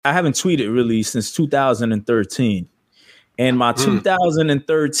I haven't tweeted really since 2013, and my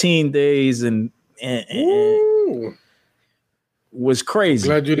 2013 days and was crazy.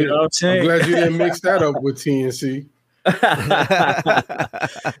 Glad you know didn't. what I'm saying? I'm glad you didn't mix that up with TNC.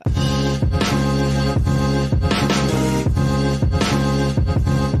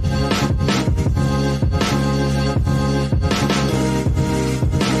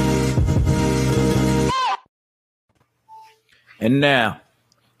 And now,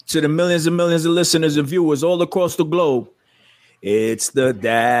 to the millions and millions of listeners and viewers all across the globe, it's the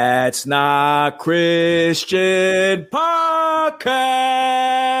That's Not Christian podcast.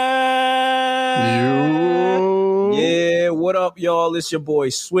 Yeah, what up, y'all? It's your boy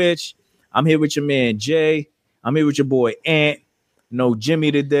Switch. I'm here with your man Jay. I'm here with your boy Ant. No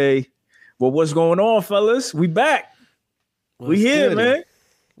Jimmy today. Well, what's going on, fellas? We back. We here, goody? Man.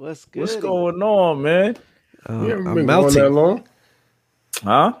 What's good? What's going on, man? I'm melting. That long?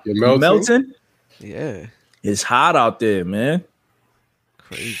 Huh? You're melting? Yeah. It's hot out there, man.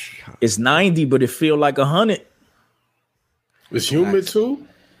 Crazy hot. It's 90, but it feel like 100. It's humid too?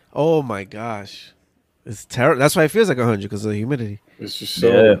 Oh my gosh. It's terrible. That's why it feels like 100 because of the humidity. It's just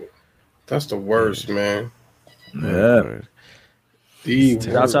so that's the worst, man. Yeah.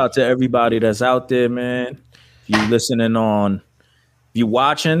 Shouts out to everybody that's out there, man. If you listening if you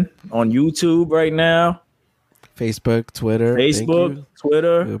watching on YouTube right now. Facebook, Twitter.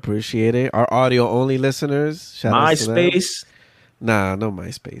 Twitter. We appreciate it. Our audio only listeners. Shout MySpace. Nah, no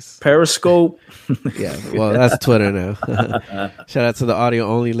MySpace. Periscope. Yeah, well, that's Twitter now. Shout out to the audio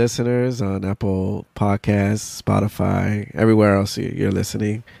only listeners on Apple Podcasts, Spotify, everywhere else you're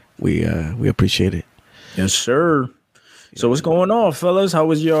listening. We appreciate it. Yes, sir. So what's going on, fellas? How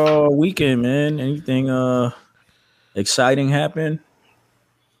was your weekend, man? Anything exciting happen?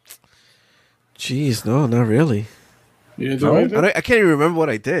 Jeez, no, not really. You didn't do anything? I can't even remember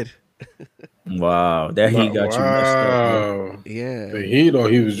what I did. Wow, that heat got you messed up. Man. Yeah. The heat or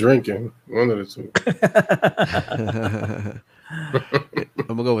he was drinking. One of the two.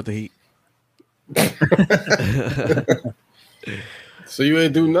 I'm going to go with the heat. So you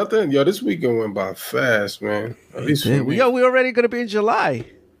ain't do nothing? Yo, this weekend went by fast, man. At least for me. Yo, we already going to be in July.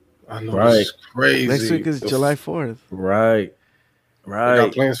 I know, right. It's crazy. Next week is July 4th. Right. You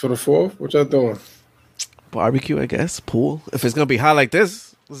got plans for the 4th? What y'all doing? Barbecue, I guess. Pool. If it's going to be hot like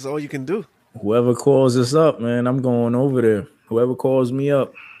this is all you can do. Whoever calls us up, man, I'm going over there. Whoever calls me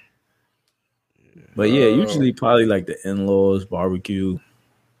up. But yeah, usually probably like the in-laws, barbecue.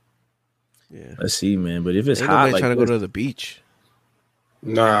 Yeah. Let's see, man. But if it's hot, like trying to go to the beach.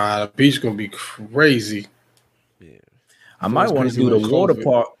 Nah, the beach gonna be crazy. Yeah. I might want to do the water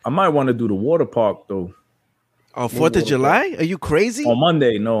park. I might want to do the water park though. On 4th of July? Are you crazy? On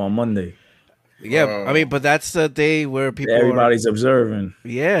Monday. No, on Monday. Yeah, I mean, but that's the day where everybody's observing.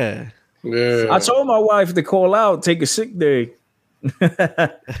 Yeah. Yeah. I told my wife to call out, take a sick day.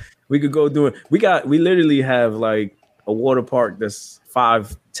 We could go do it. We literally have like a water park that's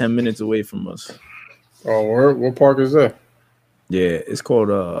 5-10 minutes away from us. Oh, what park is that? Yeah, it's called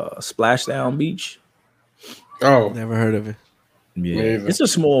Splashdown Beach. Oh, never heard of it. Yeah, it's a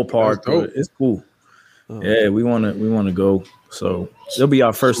small park, but it's cool. Oh. Yeah, we want to go. So it'll be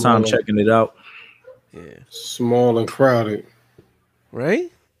our first time checking it out. Yeah, small and crowded, right?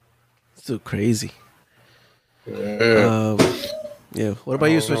 It's too crazy. Yeah. Yeah. What about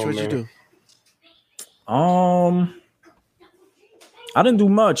you, Switch? What'd you do? I didn't do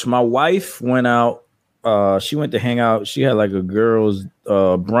much. My wife went out. She went to hang out. She had like a girls'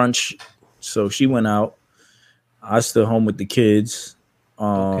 brunch, so she went out. I stood home with the kids.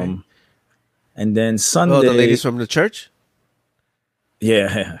 And then Sunday, the ladies from the church.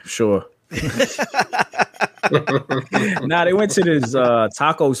 Yeah, sure. Nah, they went to this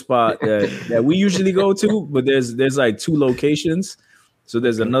taco spot that we usually go to, but there's like 2 locations. So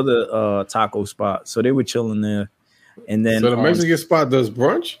there's another taco spot. So they were chilling there. And then so the Mexican spot does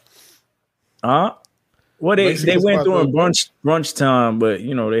brunch? Well, they went during brunch time, but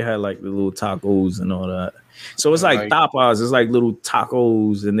you know, they had like the little tacos and all that. So it's like tapas, it's like little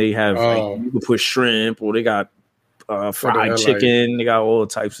tacos, and they have like you can put shrimp, or they got fried chicken, they got all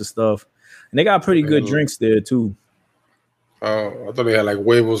types of stuff. And they got pretty good drinks there too. Oh, I thought they had like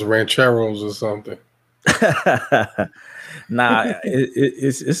huevos rancheros or something. Nah,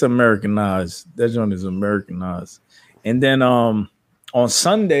 it's Americanized. That joint is Americanized. And then on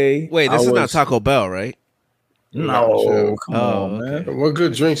Sunday, wait, this is not Taco Bell, right? No, come on, man. What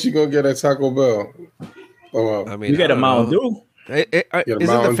good drinks you gonna get at Taco Bell? Oh, I mean, you get a Mountain Dew.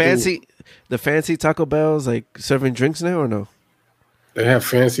 Isn't the fancy Taco Bells like serving drinks now or no? They have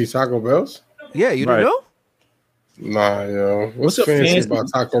fancy Taco Bells? Yeah, you don't know? Nah, yo. What's a fancy about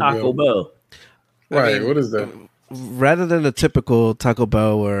Taco Bell? Right, I mean, what is that? Rather than the typical Taco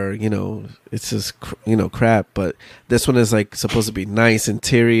Bell where, it's just, crap, but this one is like supposed to be nice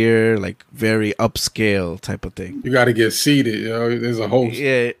interior, like very upscale type of thing. You got to get seated, There's a host.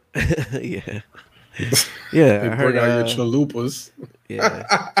 Yeah. Yeah. Yeah. They bring out your chalupas.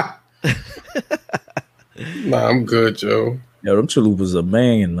 Yeah. Nah, I'm good, Joe. Yo, them chalupas are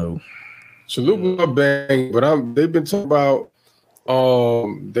banging, though. Chalupas are banging, but they've been talking about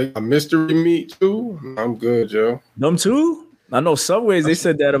they got mystery meat too. I'm good, Joe. Them too? I know Subways. They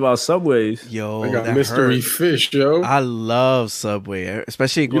said that about Subways. Yo, they got mystery fish, yo. I love Subway,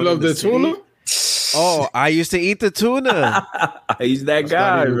 especially. You love the tuna? Oh, I used to eat the tuna. He's that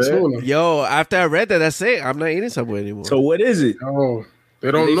guy, man. Yo, after I read that, that's it. I'm not eating Subway anymore. So what is it? Oh,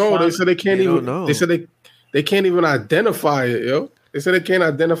 they don't know. They said they can't even know. They said they can't even identify it, yo. They said they can't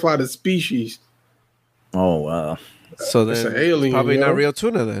identify the species. Oh wow. So then it's an alien, probably not real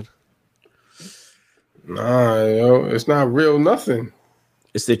tuna then. Nah, yo, it's not real nothing.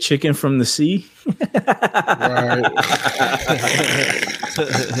 It's the chicken from the sea. Right.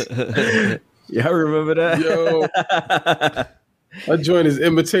 Y'all remember that? Yo, that joint is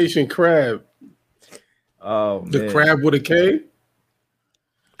imitation crab. Oh, the crab with a K.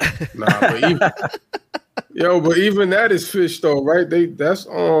 Nah, but even that is fish though, right? They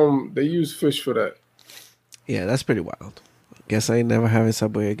use fish for that. Yeah, that's pretty wild. Guess I ain't never having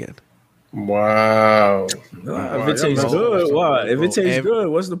Subway again. Wow. If it tastes good, why? If it tastes good,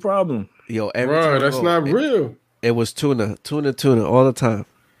 what's the problem? Yo, bro, that's not real. It was tuna all the time.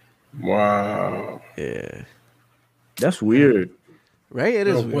 Wow. Yeah. That's weird. Right? It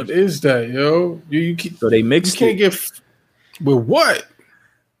is weird. What is that, yo? So they mixed it. You can't get with what?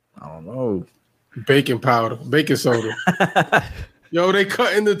 I don't know. Baking powder, baking soda. Yo, they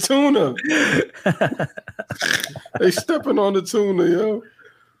cutting the tuna. They stepping on the tuna, yo.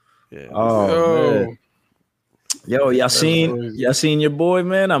 Yeah. Oh, man. Yo, y'all seen your boy,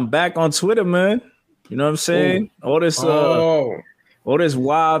 man? I'm back on Twitter, man. You know what I'm saying? All this YP.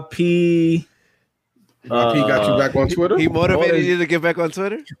 YP got you back on Twitter? He motivated you to get back on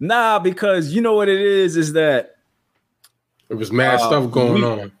Twitter? Nah, because you know what it is that there was mad stuff going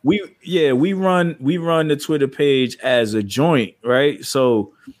on. We run the Twitter page as a joint, right?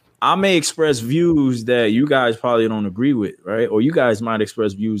 So I may express views that you guys probably don't agree with, right? Or you guys might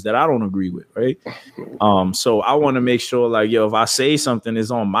express views that I don't agree with, right? So I want to make sure, like, yo, if I say something, it's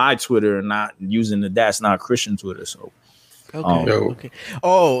on my Twitter and not using the That's Not Christian Twitter. So, okay.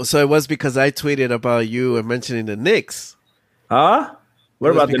 Oh, so it was because I tweeted about you and mentioning the Knicks. Huh?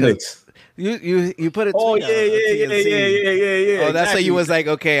 What about the Knicks? You put it. Oh yeah. Oh, that's why you was like,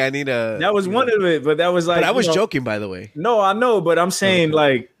 okay, I need a. That was one of it, but that was like. But I was joking, by the way. No, I know, but I'm saying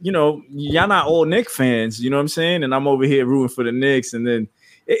like, y'all not all Knicks fans, you know what I'm saying? And I'm over here rooting for the Knicks, and then,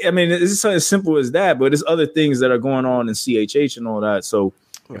 it's as simple as that. But there's other things that are going on in CHH and all that. So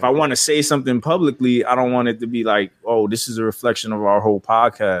if I want to say something publicly, I don't want it to be like, oh, this is a reflection of our whole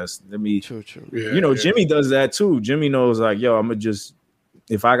podcast. True. Yeah, Jimmy does that too. Jimmy knows like, yo, I'm gonna just.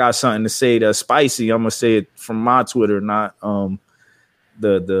 If I got something to say that's spicy, I'm gonna say it from my Twitter, not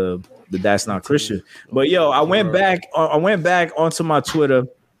the That's Not Christian. But yo, I went back onto my Twitter.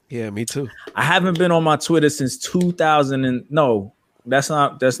 Yeah, me too. I haven't been on my Twitter since 2000 no, that's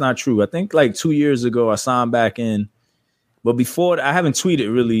not true. I think like 2 years ago I signed back in, but before I haven't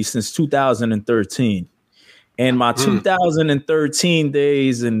tweeted really since 2013. And my 2013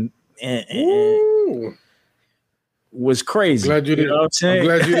 days and was crazy. Glad you didn't, I'm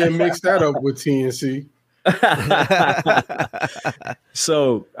glad you didn't mix that up with TNC.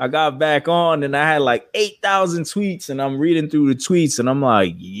 So I got back on and I had like 8,000 tweets and I'm reading through the tweets and I'm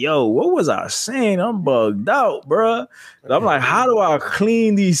like, yo, what was I saying? I'm bugged out, bro. I'm like, how do I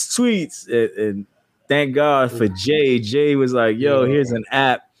clean these tweets? And thank God for Jay. Jay was like, yo, here's an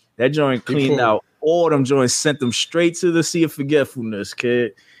app. That joint cleaned out all them joints, sent them straight to the Sea of Forgetfulness,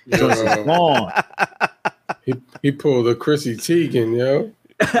 kid. Joints is gone. He pulled a Chrissy Teigen, yo.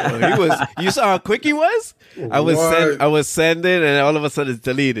 He was. You saw how quick he was. I was sending, and all of a sudden it's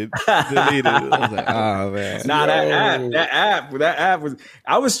deleted. I was like, oh man. Nah, that app was.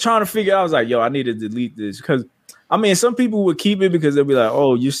 I was trying to figure out. I was like, yo, I need to delete this because I mean, some people would keep it because they'll be like,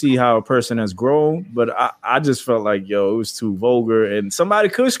 oh, you see how a person has grown. But I just felt like, yo, it was too vulgar. And somebody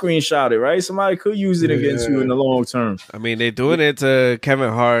could screenshot it, right? Somebody could use it against you in the long term. I mean, they're doing it to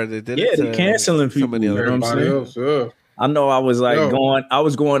Kevin Hart. They're canceling people. You know what I'm saying? I know I was like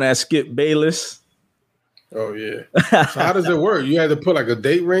going at Skip Bayless. Oh, yeah. So how does it work? You had to put like a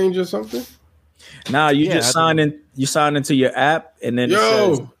date range or something? Nah, you just sign into your app and then it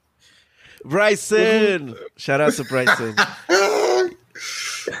says, Bryson. Shout out to Bryson. Oh,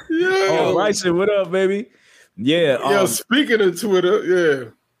 Bryson, what up, baby? Yeah. Speaking of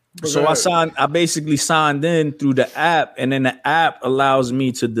Twitter, So I basically signed in through the app, and then the app allows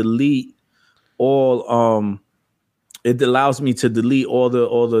me to delete all it allows me to delete all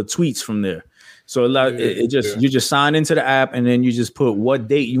the tweets from there. So you just sign into the app, and then you just put what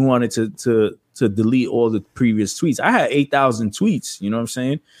date you wanted to delete all the previous tweets. I had 8,000 tweets, you know what I'm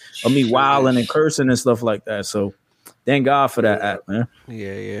saying? Of me wilding and cursing and stuff like that. So thank God for that app, man.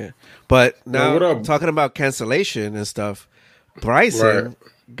 Yeah. But now talking about cancellation and stuff, Bryson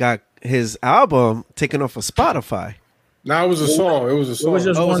got his album taken off of Spotify. No, it was a song. It was a song. It was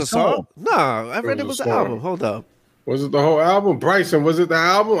just one song. No, I read it was the album. Hold up. Was it the whole album? Bryson, was it the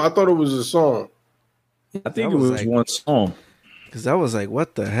album? I thought it was a song. I think it was like, one song. Because I was like,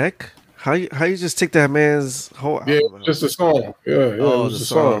 what the heck? How you just take that man's whole album? Yeah, just a song. Yeah, it was a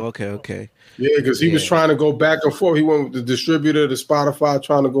song. Okay. Yeah, because he was trying to go back and forth. He went with the distributor to Spotify,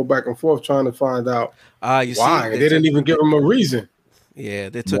 trying to go back and forth, trying to find out why. They didn't even give him a reason. Yeah,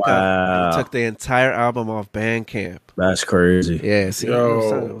 they took the entire album off Bandcamp. That's crazy. Yeah, see,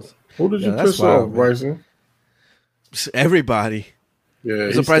 who did you piss off, Bryson? Everybody.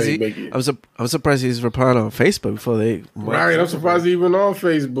 Yeah, I'm surprised he's replying on Facebook before they. Right, I'm surprised he's even on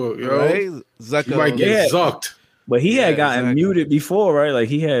Facebook. Yo, right? He might get zucked. But he had gotten muted before, right? Like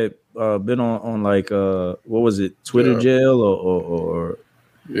he had been on like what was it, Twitter jail or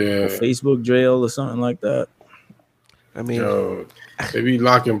Facebook jail or something like that. I mean, they be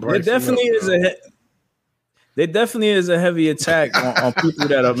locking Bryson. There definitely is a heavy attack on people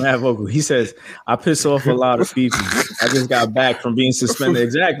that are mad vocal. He says, I piss off a lot of people. I just got back from being suspended.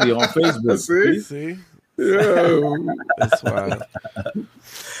 Exactly, on Facebook. See? Yeah. That's wild.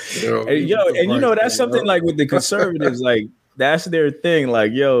 And that's something like with the conservatives, like that's their thing.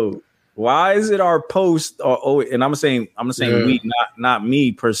 Like, why is it our post and I'm saying we, not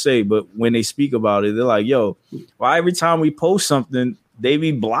me per se, but when they speak about it, they're like, why every time we post something, they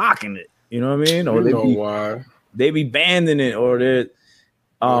be blocking it? You know what I mean? Or why they be banning it, or they're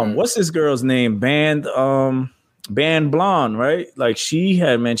what's this girl's name? Band Blonde, right? Like she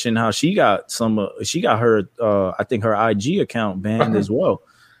had mentioned how she got her I think her IG account banned as well.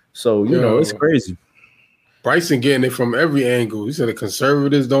 So it's crazy. Bryson getting it from every angle. He said the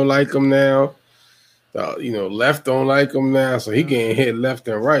conservatives don't like him now. Left don't like him now. So he getting hit left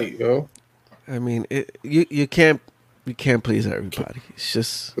and right, yo. I mean, you can't please everybody. It's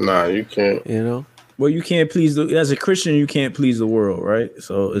just you can't. Well, you can't please as a Christian, you can't please the world, right?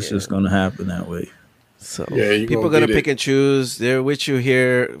 So it's just gonna happen that way. So people are gonna pick and choose. They're with you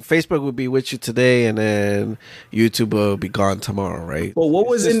here. Facebook will be with you today, and then YouTube will be gone tomorrow, right? Well, what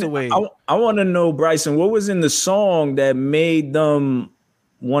was in the way? I want to know, Bryson, what was in the song that made them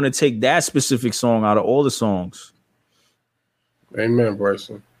want to take that specific song out of all the songs? Amen,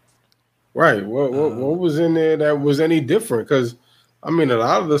 Bryson. Right. What was in there that was any different? Because I mean, a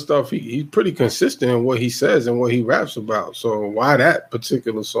lot of the stuff he's pretty consistent in what he says and what he raps about. So why that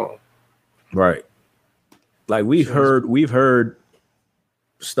particular song? Right. Like we've heard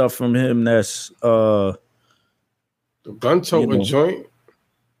stuff from him that's the gun toting joint.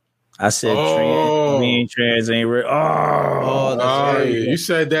 I said trans ain't real. Right. You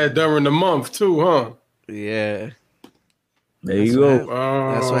said that during the month too, huh? Yeah. There you go.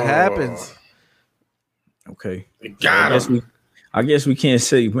 That's what happens. Okay. I guess we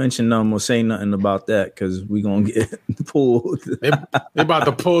can't mention them or say nothing about that because we're gonna get pulled. they about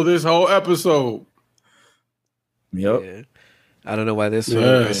to pull this whole episode. Yep. Yeah. I don't know why this one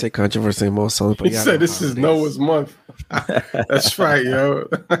I say controversy in most songs, but he said this is Noah's month. That's right, yo.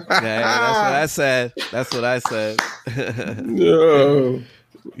 That's what I said. Yo.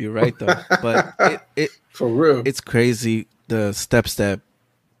 You're right though. But it for real. It's crazy the steps that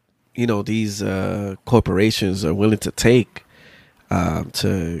these corporations are willing to take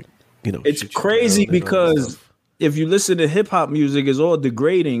to it's crazy because if you listen to hip hop music, it's all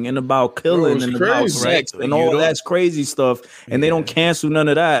degrading and about killing and about sex and all that's crazy stuff, and they don't cancel none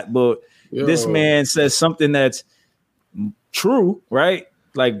of that. But this man says something that's true, right?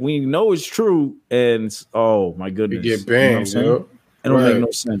 Like we know it's true, and oh my goodness, you get banned. It don't make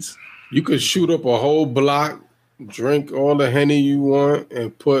no sense. You could shoot up a whole block, drink all the Henny you want,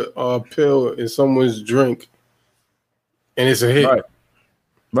 and put a pill in someone's drink, and it's a hit.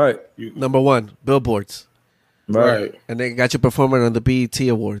 Right. Number one, billboards. Right. And they got you performing on the BET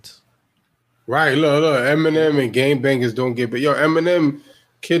Awards. Right. Look. Eminem and Game Bangers don't get, but Eminem,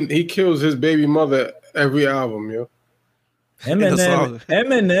 he kills his baby mother every album, yo.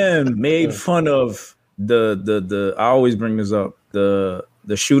 Eminem made fun of the I always bring this up, the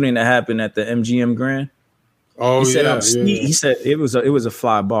the shooting that happened at the MGM Grand. Oh, he said, He said it was a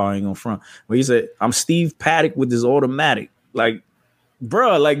fly bar, I ain't gonna front. But he said, I'm Steve Paddock with this automatic. Like,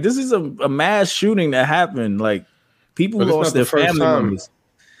 bro, like this is a mass shooting that happened. Like, people lost their family members.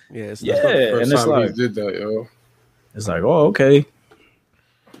 Yeah, it's not the first time he did that, yo. It's like, oh, okay.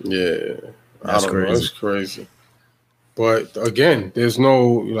 Yeah. That's crazy. That's crazy. But again, there's no,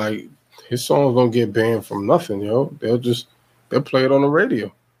 like, his songs don't get banned from nothing, yo. They'll play it on the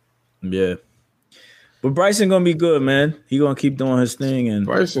radio. Yeah. But Bryson gonna be good, man. He gonna keep doing his thing, and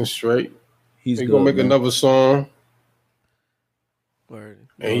Bryson's straight. He's gonna make another song. Word.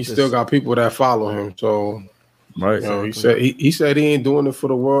 And he still got people that follow him. So, right. You know, he said he ain't doing it for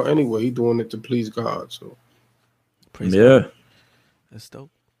the world anyway. He doing it to please God. So, praise God. That's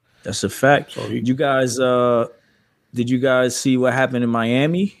dope. That's a fact. So did you guys see what happened in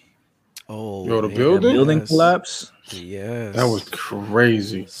Miami? Oh, the building collapse. Yes, that was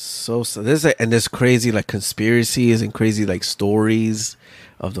crazy. So there's crazy like conspiracies and crazy like stories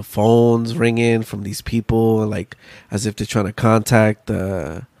of the phones ringing from these people, like as if they're trying to contact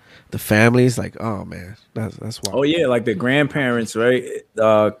the families. Like, oh man, that's wild. Oh yeah, like the grandparents, right?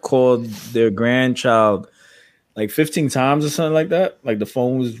 Called their grandchild like 15 times or something like that. Like the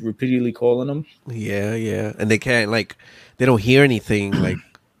phone was repeatedly calling them. Yeah, and they can't they don't hear anything like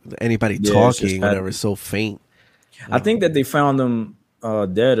anybody talking, whatever. It's so faint. I think that they found them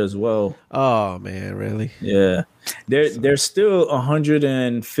dead as well. Oh man, really? Yeah, there's still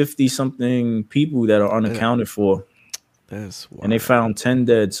 150 something people that are unaccounted for. That's wild. And they found 10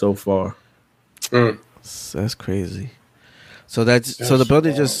 dead so far. That's crazy. So the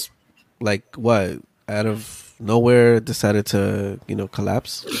building just like what out of nowhere decided to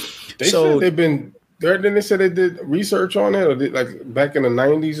collapse. They said they've been. Then they said they did research on it, or like back in the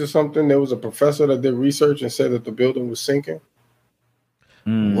 90s or something. There was a professor that did research and said that the building was sinking.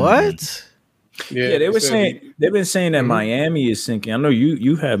 What? Yeah, they've been saying that Miami is sinking. I know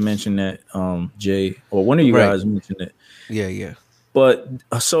you have mentioned that, Jay, or one of you guys mentioned it. Yeah. But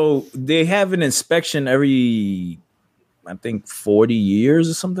so they have an inspection every, I think, 40 years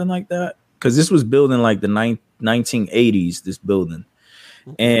or something like that. Because this was built in like the 1980s. This building,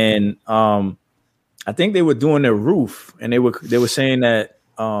 and I think they were doing their roof, and they were saying that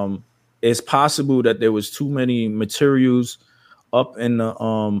it's possible that there was too many materials up in the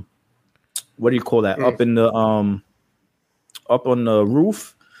what do you call that? Up in the up on the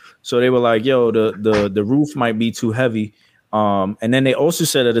roof. So they were like, yo, the roof might be too heavy. And then they also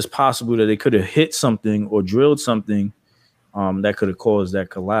said that it's possible that they could have hit something or drilled something that could have caused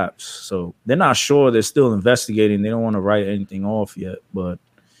that collapse. So they're not sure. They're still investigating. They don't want to write anything off yet, but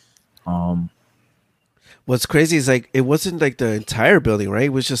what's crazy is like it wasn't like the entire building, right? It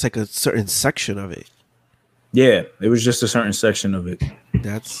was just like a certain section of it. Yeah, it was just a certain section of it.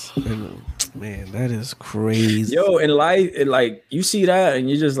 Man, that is crazy. Yo, in life, like you see that and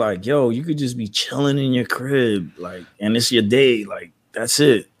you're just like, yo, you could just be chilling in your crib, like, and it's your day, like that's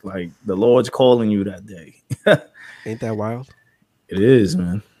it. Like the Lord's calling you that day. Ain't that wild? It is,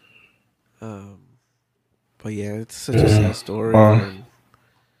 man. But yeah, it's such a sad story.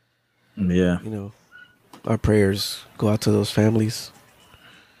 Yeah. Our prayers go out to those families.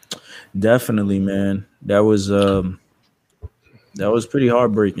 Definitely, man. That was pretty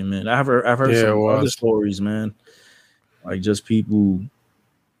heartbreaking, man. I've heard some other stories, man. Like just people,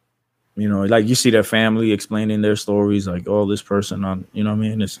 like you see their family explaining their stories, like, oh, this person on, you know what I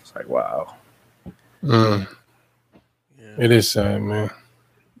mean? It's just like, wow. Yeah. It is sad, man.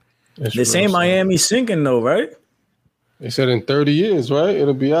 They say Miami's sinking though, right? They said in 30 years, right?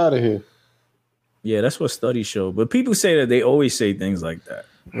 It'll be out of here. Yeah, that's what studies show. But people say that they always say things like that.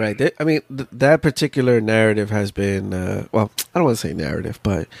 Right. That particular narrative has been, well, I don't want to say narrative,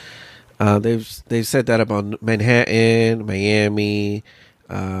 but they've said that about Manhattan, Miami,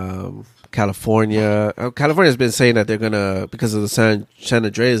 California. California's been saying that they're going to, because of the San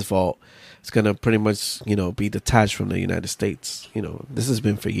Andreas fault, it's going to pretty much, be detached from the United States. This has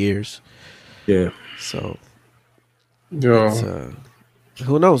been for years. Yeah. So, yeah.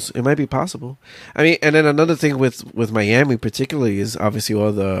 Who knows? It might be possible. I mean, and then another thing with Miami particularly is obviously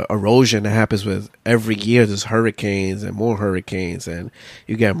all the erosion that happens with every year. There's hurricanes and more hurricanes, and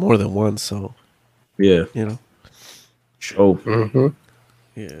you get more than one. So, yeah, Sure. Mm-hmm.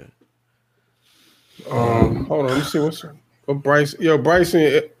 Yeah. Hold on. Let me see what Bryson. Yo, Bryson,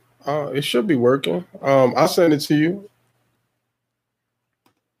 it should be working. I'll send it to you.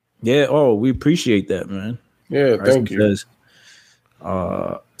 Yeah. Oh, we appreciate that, man. Yeah. Bryson thank you.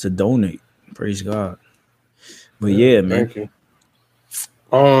 To donate, praise God. But yeah, man. Thank you.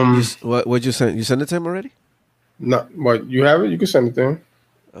 What'd you send? You sent it to him already? No, but you have it. You can send it to him.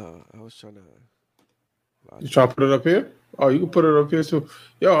 I was trying to. You trying to put it up here? Oh, you can put it up here too.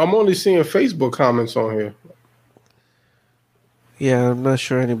 Yo, I'm only seeing Facebook comments on here. Yeah, I'm not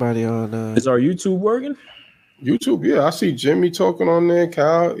sure anybody on. Is our YouTube working? YouTube, yeah. I see Jimmy talking on there.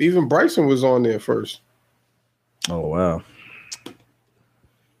 Kyle, even Bryson was on there first. Oh, wow.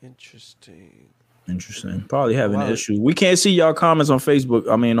 Interesting. Probably having an issue. We can't see y'all comments on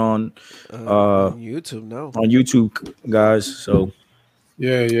Facebook. I mean, on YouTube, no. On YouTube, guys. So,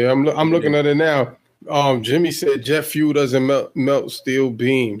 yeah. I'm looking at it now. Jimmy said jet fuel doesn't melt steel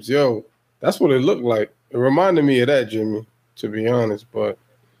beams. Yo, that's what it looked like. It reminded me of that, Jimmy, to be honest. But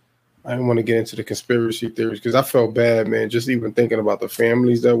I didn't want to get into the conspiracy theories because I felt bad, man, just even thinking about the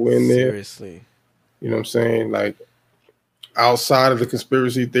families that were in there. Seriously. You know what I'm saying? Like, outside of the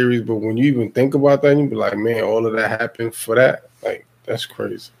conspiracy theories, but when you even think about that, you be like, man, all of that happened for that. Like, that's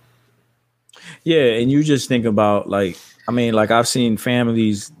crazy. Yeah, and you just think about, like, I mean, like, I've seen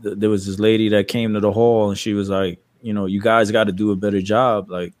families. There was this lady that came to the hall, and she was like, you know, you guys got to do a better job.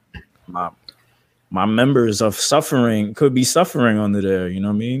 Like, my members of suffering could be suffering under there, you know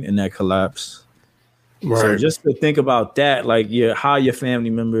what I mean, in that collapse. Right. So just to think about that, like, how your family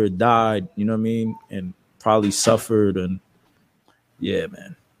member died, you know what I mean, and probably suffered, and yeah,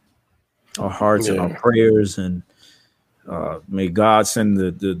 man, our hearts and our prayers, and may God send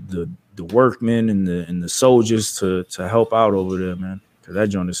the workmen and the soldiers to help out over there, man, because that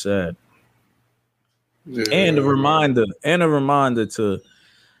joint is sad. Yeah, and a reminder to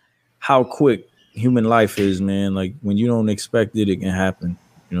how quick human life is, man. Like, when you don't expect it, it can happen.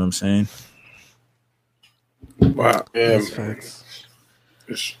 You know what I'm saying? Wow, yeah, man.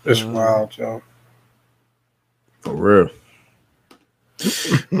 It's wild, y'all. For real.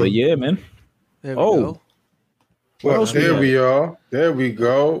 But yeah, man. There we go. Well, there we are. There we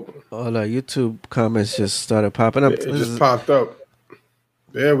go. All our YouTube comments just started popping up. It just popped up.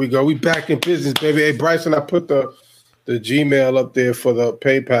 There we go. We back in business, baby. Hey, Bryson, I put the Gmail up there for the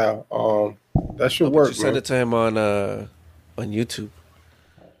PayPal. That should work. You send it to him on YouTube.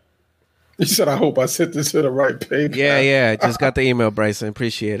 You said, I hope I sent this to the right PayPal. Yeah. Just got the email, Bryson.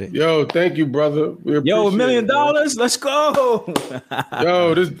 Appreciate it. Yo, thank you, brother. $1 million. Let's go.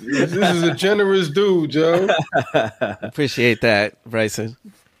 Yo, this is a generous dude, Joe. Appreciate that, Bryson.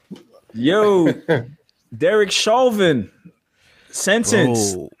 Yo, Derek Chauvin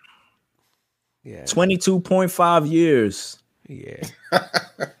sentenced. Oh. Yeah. 22.5 years. Yeah.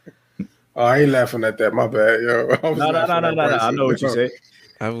 Oh, I ain't laughing at that. My bad, yo. No. I know what you say.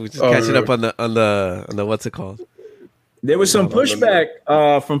 I was just catching up on the what's it called? There was some pushback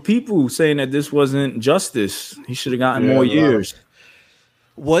from people saying that this wasn't justice. He should have gotten more years.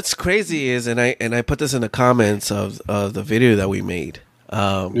 What's crazy is, and I put this in the comments of the video that we made.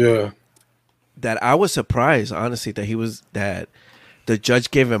 That I was surprised, honestly, that the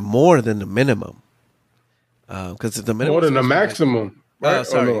judge gave him more than the minimum. Because the minimum more than the maximum. Right?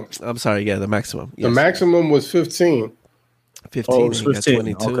 Sorry, I'm sorry. Yeah, the maximum. Yes. The maximum was 15. 15. He got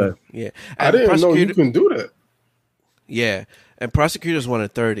 22. Okay. Yeah, and I didn't know you can do that. Yeah, and prosecutors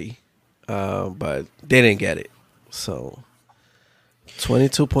wanted 30, but they didn't get it. So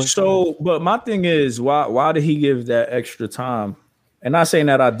 22.5. So, but my thing is, why did he give that extra time? And not saying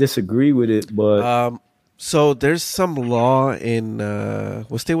that I disagree with it, but so there's some law in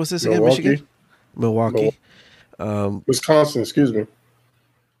what state was this again? Michigan, Milwaukee, Wisconsin. Excuse me.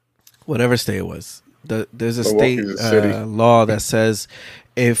 Whatever state it was. There's a state law that says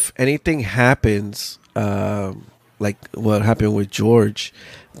if anything happens, like what happened with George,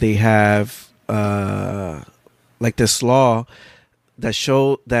 they have like this law that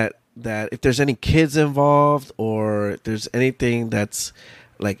show that if there's any kids involved or if there's anything that's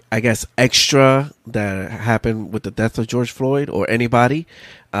like, I guess, extra that happened with the death of George Floyd or anybody,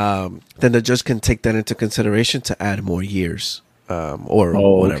 then the judge can take that into consideration to add more years. Or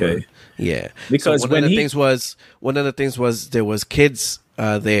whatever. Okay. Yeah. Because one of the things was there was kids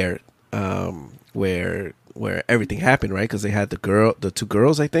there where everything happened, right? Because they had the two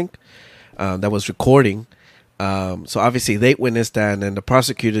girls, I think, that was recording. So obviously they witnessed that, and then the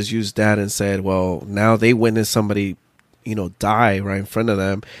prosecutors used that and said, well, now they witnessed somebody, die right in front of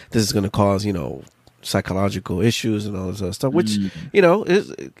them. This is going to cause, psychological issues and all this other stuff, which,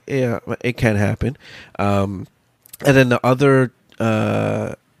 it can happen. And then the other,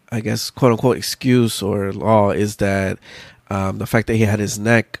 I guess, quote unquote, excuse or law is that the fact that he had his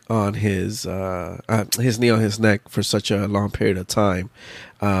neck on his knee on his neck for such a long period of time,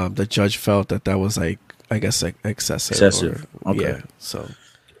 the judge felt that was like, I guess, like excessive. Okay. Yeah. So.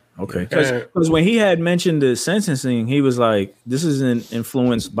 Okay. Because when he had mentioned the sentencing, he was like, "This isn't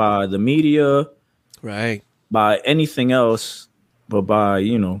influenced by the media, right? By anything else. but by,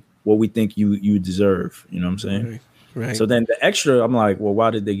 you know, what we think you deserve. You know what I'm saying? Right. So then the extra, I'm like, well,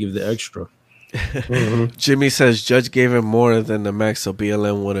 why did they give the extra? Mm-hmm. Jimmy says Judge gave him more than the max, so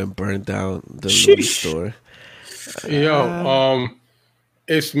BLM wouldn't burn down the Louis store.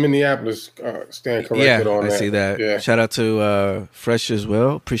 It's Minneapolis. Stand corrected on that. I see that. Yeah. Shout out to Fresh as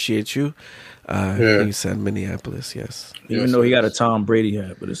well. Appreciate you. He said Minneapolis, yes. Even though he got a Tom Brady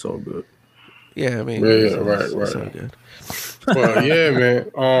hat, but it's all good. Yeah, I mean, right. It's all good. Well, yeah,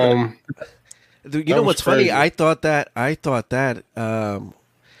 man. You know what's funny? I thought that. I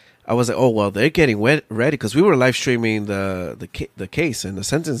was like, oh well, they're getting ready because we were live streaming the case and the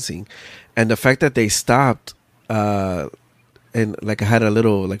sentencing, and the fact that they stopped, and like I had a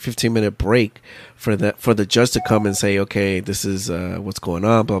little 15-minute break for the judge to come and say, okay, this is what's going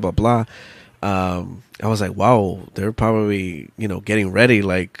on, blah blah blah. I was like, wow, they're probably getting ready,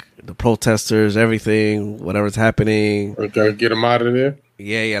 like the protesters, everything, whatever's happening. Okay, get them out of there.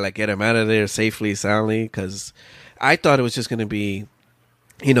 Yeah, like get him out of there safely, soundly. Because I thought it was just going to be,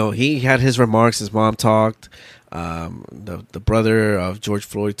 he had his remarks. His mom talked. The brother of George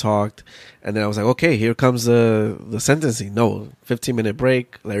Floyd talked. And then I was like, okay, here comes the sentencing. No, 15-minute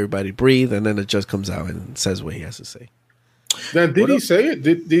break. Let everybody breathe. And then the judge comes out and says what he has to say. Now, did he say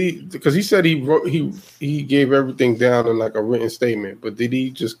it? Because he said he gave everything down in like a written statement. But did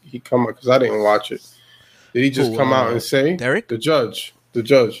he come out? Because I didn't watch it. Did he just come out and say? Derek? The judge.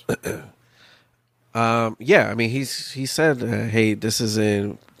 Yeah, I mean, he said, hey, this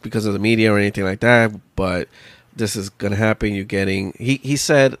isn't because of the media or anything like that, but this is gonna happen. You're getting he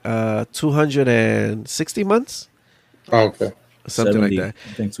said 260 months. Oh, okay. Something 70, like that.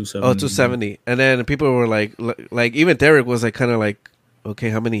 I think 270. Oh, 270. And then people were like even Derek was like kind of like,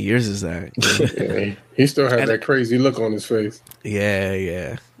 okay, how many years is that? Yeah, he still had that crazy look on his face.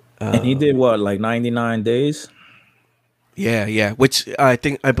 Yeah. And he did what, like 99 days? Yeah. Which I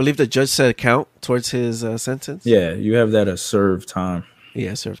believe the judge said count towards his sentence. Yeah, you have that as served time.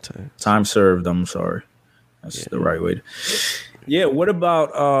 Yeah, served time. Time served. I'm sorry. That's the right way. Yeah. What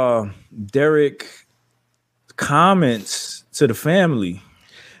about Derek comments to the family?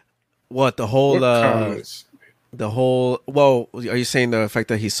 What the whole comments? Well, are you saying the fact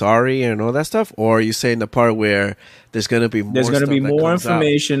that he's sorry and all that stuff, or are you saying the part where there's going to be more? There's going to be more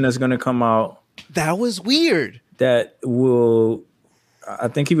information that's going to come out. That was weird. That will, I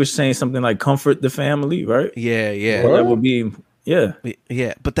think he was saying something like comfort the family, right? Yeah. That would be, yeah.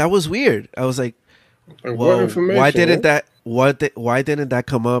 But that was weird. I was like, what information? Why didn't that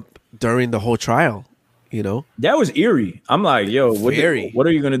come up during the whole trial? That was eerie. I'm like, yo, what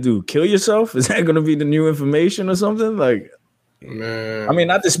are you gonna do? Kill yourself? Is that gonna be the new information or something? Like, man. I mean,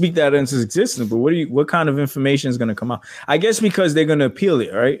 not to speak that into existence, but what kind of information is gonna come out? I guess because they're gonna appeal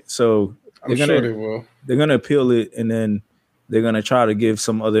it, right? So I'm sure they will. They're gonna appeal it, and then they're gonna try to give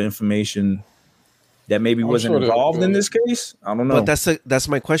some other information that maybe wasn't involved in this case. I don't know. But that's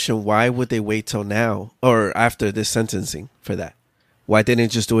my question. Why would they wait till now or after this sentencing for that? Why didn't they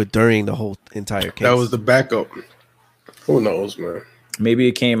just do it during the whole entire case? That was the backup. Who knows, man? Maybe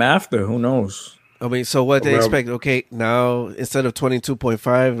it came after. Who knows? I mean, so what they expect? Okay, now instead of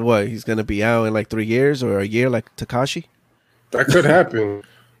 22.5, what, he's going to be out in like 3 years or a year like Tekashi? That could happen.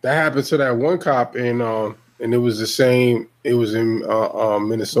 That happened to that one cop and it was the same. It was in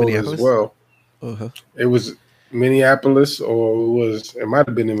Minnesota as well. Uh-huh. It was Minneapolis, or it might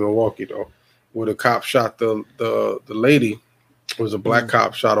have been in Milwaukee though, where the cop shot the lady. It was a black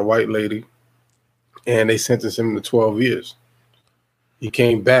cop shot a white lady, and they sentenced him to 12 years. He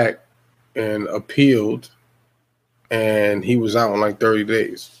came back and appealed, and he was out in like 30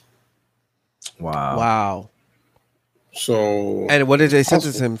 days. Wow. So, and what did they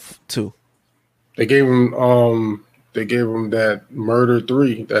sentence him to? They gave him that murder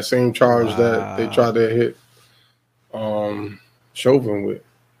 3, that same charge that they tried to hit Chauvin with.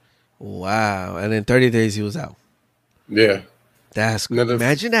 Wow. And in 30 days he was out. Yeah.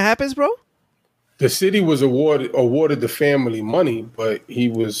 Imagine that happens, bro. The city was awarded the family money, but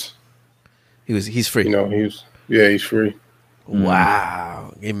he's free. He's free.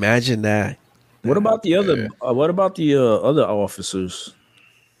 Wow. Imagine that. What about the other other officers?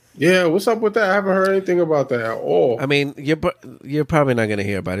 Yeah, what's up with that? I haven't heard anything about that at all. I mean, you're probably not gonna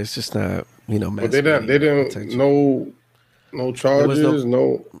hear about it. It's just not, but they didn't no charges,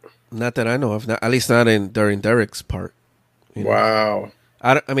 no. Not that I know of. At least not during Derek's part. Wow.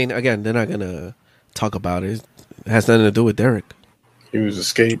 I mean, again, they're not gonna talk about it. It has nothing to do with Derek. He was a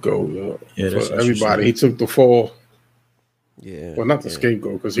scapegoat for everybody. He took the fall. Yeah. Well, not the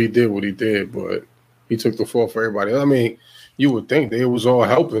scapegoat because he did what he did, but he took the fall for everybody. I mean, you would think they was all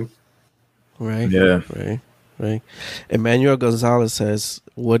helping. Right. Yeah. Right. Emmanuel Gonzalez says,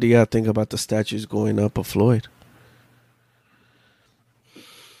 "What do y'all think about the statues going up of Floyd?"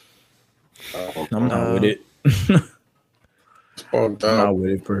 I'm not with it. I'm not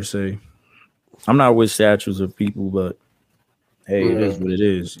with it per se. I'm not with statues of people, but hey, it is what it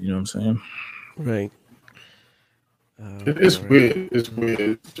is. You know what I'm saying? Right. It's weird. It's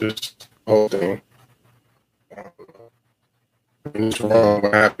weird. Just the whole thing. It's wrong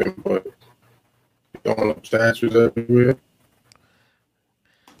what happened, but throwing up statues everywhere.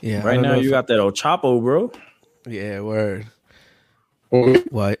 Yeah. Right now, you got that El Chapo, bro. Yeah. Word. Oh,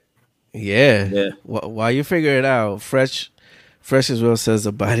 What? Yeah. Yeah. While you figure it out, Fresh as well says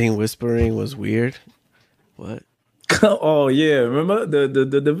the biting whispering was weird. What? Oh yeah, remember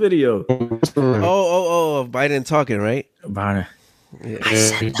the video? Oh, of Biden talking, right? Biden. Yeah. I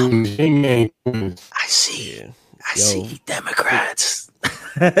see Democrats,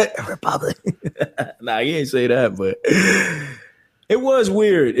 Republican. Nah, he ain't say that, but it was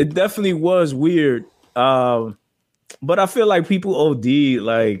weird. It definitely was weird. But I feel like people OD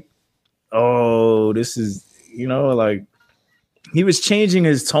like, oh, this is, like he was changing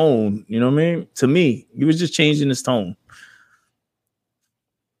his tone. You know what I mean? To me, he was just changing his tone.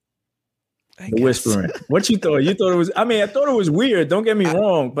 The whispering. What you thought? You thought it was, I thought it was weird. Don't get me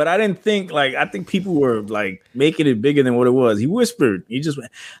wrong, but I didn't think I think people were like making it bigger than what it was. He whispered. He just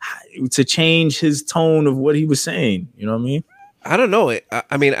went to change his tone of what he was saying. You know what I mean? I don't know.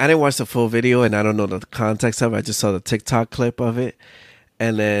 I didn't watch the full video and I don't know the context of it. I just saw the TikTok clip of it.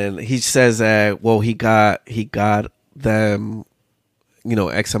 And then he says that, well, he got them,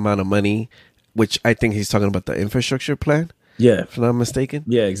 X amount of money, which I think he's talking about the infrastructure plan. Yeah. If I'm not mistaken.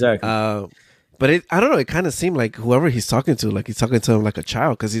 Yeah, exactly. But I don't know. It kind of seemed like whoever he's talking to, like he's talking to him like a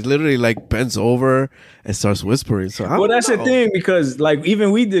child, because he literally like bends over and starts whispering. So that's the thing, because like even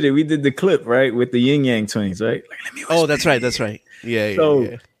we did it. We did the clip right with the Yin Yang Twins, right? Like, let me whisper. Oh, that's right. That's right. Yeah. So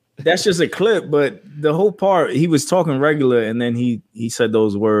yeah. that's just a clip, but the whole part he was talking regular, and then he said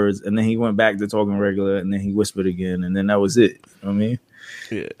those words, and then he went back to talking regular, and then he whispered again, and then that was it. You know what I mean?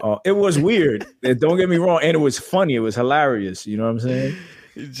 Yeah. It was weird. Don't get me wrong, and it was funny. It was hilarious. You know what I'm saying?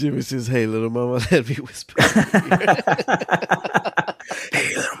 Jimmy says, "Hey, little mama, let me whisper."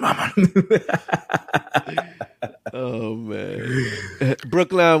 Hey, little mama. Oh man,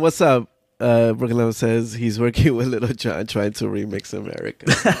 Brooklyn, what's up? Brooklyn says he's working with Little John trying to remix America.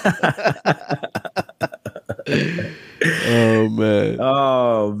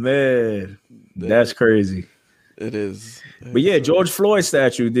 Oh man, that's crazy. It is. But yeah, George Floyd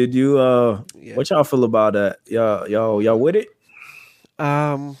statue. Did you? What y'all feel about that? Y'all with it?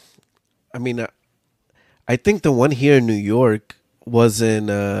 I think the one here in New York wasn't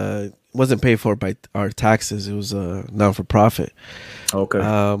paid for by our taxes. It was a non-for-profit. Okay.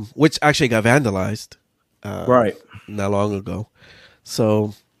 Which actually got vandalized. Right. Not long ago.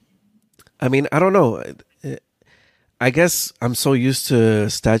 So, I don't know. I guess I'm so used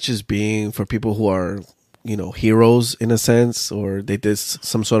to statues being for people who are, heroes in a sense, or they did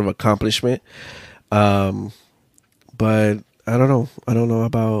some sort of accomplishment. But I don't know. I don't know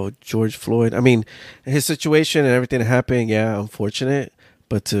about George Floyd. His situation and everything that happened, yeah, unfortunate.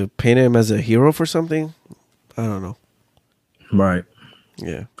 But to paint him as a hero for something, I don't know. Right.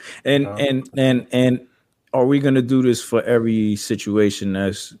 Yeah. And are we gonna do this for every situation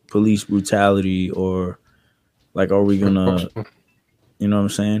that's police brutality, or like are we gonna, you know what I'm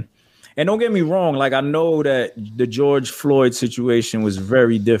saying? And don't get me wrong, like I know that the George Floyd situation was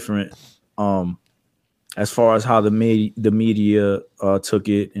very different. As far as how the media took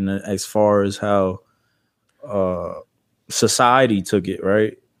it, and as far as how society took it,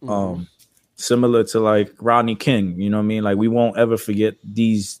 right? Mm-hmm. Similar to like Rodney King, you know what I mean? Like we won't ever forget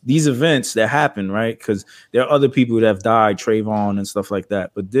these events that happened, right? Because there are other people that have died, Trayvon and stuff like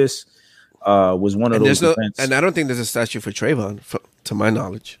that. But this was one of those events. And I don't think there's a statue for Trayvon, to my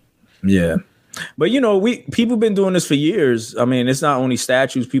knowledge. Yeah. But people been doing this for years. It's not only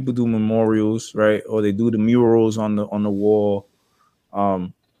statues; people do memorials, right? Or they do the murals on the wall,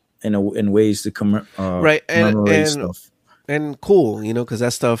 in ways to right commemorate stuff. And cool, because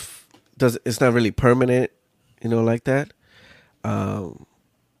that stuff it's not really permanent, like that.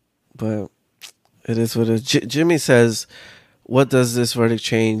 But it is what it is. Jimmy says, "What does this verdict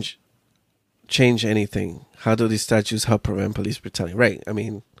change anything? How do these statues help prevent police brutality?" Right.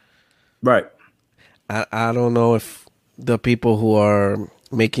 Right. I don't know if the people who are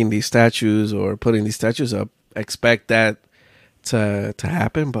making these statues or putting these statues up expect that to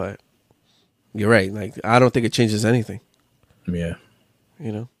happen, but you're right. Like, I don't think it changes anything. Yeah.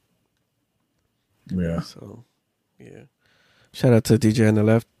 Yeah. So, yeah. Shout out to DJ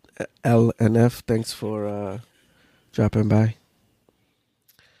LNF. Thanks for dropping by.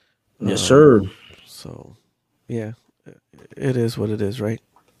 Yes, sir. So, yeah, it is what it is, right?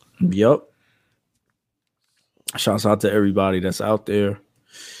 Yep. Shouts out to everybody that's out there.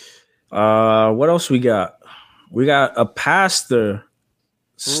 What else we got? We got a pastor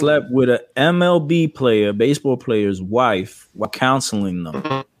slept with an MLB player, baseball player's wife, while counseling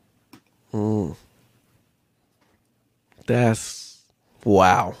them. That's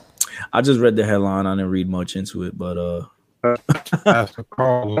wow. I just read the headline. I didn't read much into it, but that's the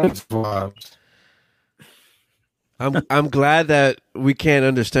Carl Lentz vibes. I'm glad that we can't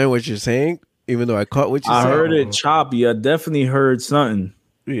understand what you're saying, even though I caught what you said. I heard it choppy. I definitely heard something.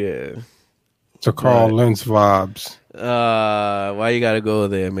 Yeah. The Carl Lentz vibes. Why you gotta go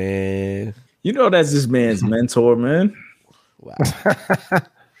there, man? You know that's this man's mentor, man. Wow.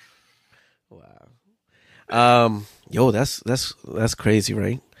 Wow. Yo, that's crazy,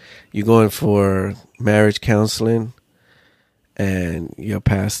 right? You're going for marriage counseling, and your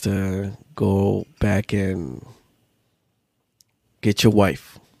pastor go back and get your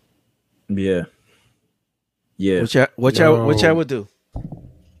wife. Yeah. Yeah. Which I would do.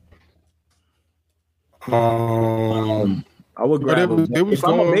 I would grab if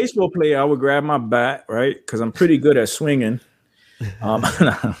I'm a baseball player, I would grab my bat, right? Because I'm pretty good at swinging. I'm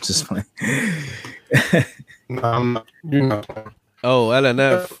just playing. Oh,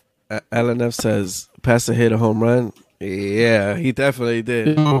 LNF says Pastor hit a home run. Yeah, he definitely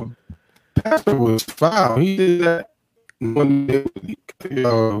did. Pastor was foul. He did that when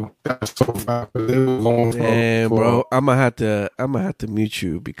that's so foul. Damn, bro, I'm gonna have to mute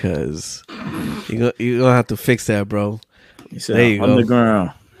you because you're gonna have to fix that, bro. There you go.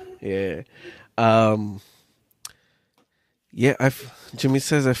 Underground. Yeah. Yeah, Jimmy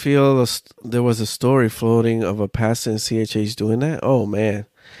says, I feel there was a story floating of a pastor in CHH doing that. Oh, man.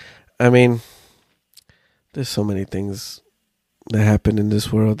 I mean, there's so many things that happen in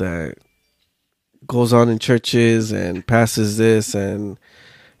this world that goes on in churches and passes this, and,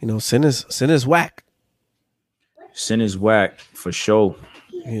 you know, sin is whack. Sin is whack, for sure.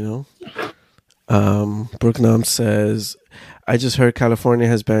 You know? Brooknam says, I just heard California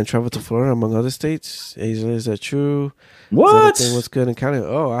has banned travel to Florida, among other states. Is that true? What? What's good in California?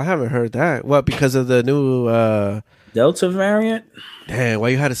 Oh, I haven't heard that. What, because of the new Delta variant? Damn, why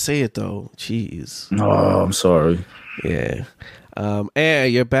you had to say it though? Jeez. Oh, I'm sorry. Yeah.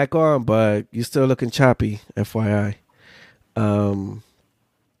 And you're back on, but you're still looking choppy, FYI. Wow,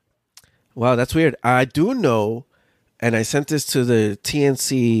 that's weird. I do know, and I sent this to the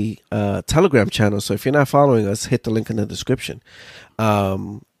TNC Telegram channel. So if you're not following us, hit the link in the description.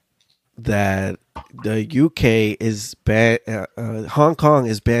 That the UK is Hong Kong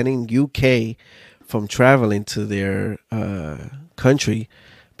is banning UK from traveling to their country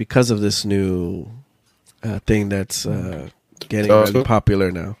because of this new thing that's getting really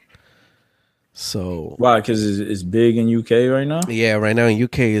popular now. So why? Because it's big in UK right now. Yeah, right now in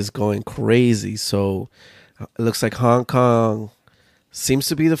UK is going crazy. So it looks like Hong Kong seems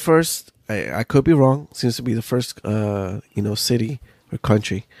to be the first. I could be wrong. Seems to be the first, city or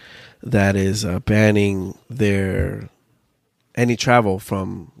country that is banning any travel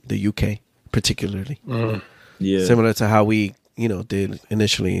from the UK, particularly. Yeah, similar to how we, did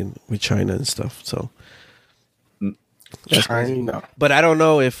initially with China and stuff. So China, but I don't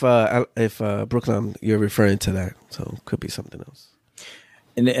know if Brooklyn you're referring to that. So it could be something else.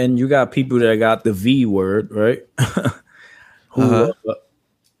 And you got people that got the V word, right? Who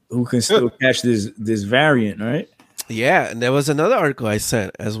can still catch this variant, right? Yeah, and there was another article I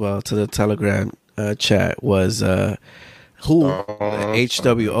sent as well to the Telegram chat was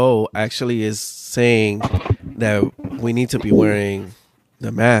HWO actually is saying that we need to be wearing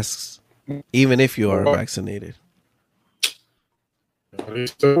the masks even if you are vaccinated. Are they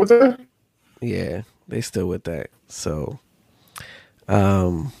still with that? Yeah, they still with that. So,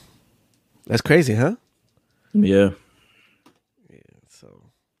 that's crazy, huh? Yeah. So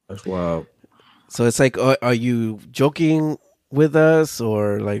that's wild. So it's like, are you joking with us,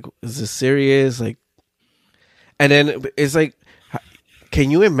 or like, is this serious? Like, and then it's like,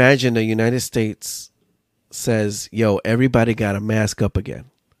 can you imagine the United States says, "Yo, everybody got to mask up again"?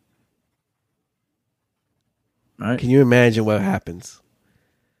 Right. Can you imagine what happens?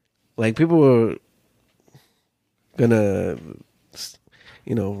 Like, people were gonna,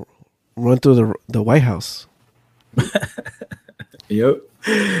 run through the White House. Yo,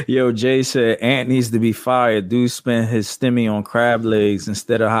 Jay said Ant needs to be fired. Dude spent his stimmy on crab legs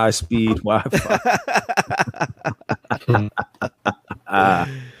instead of high speed Wi-Fi.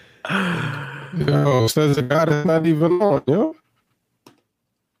 Yo, says the guy that's not even on, yo.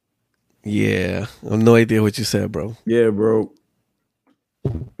 Yeah, I have no idea what you said, bro. Yeah, bro.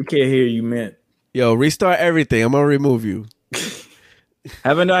 We can't hear you, man. Yo, restart everything. I'm gonna remove you.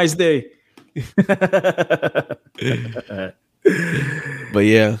 Have a nice day. But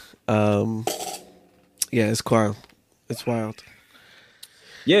yeah, yeah, it's wild. It's wild.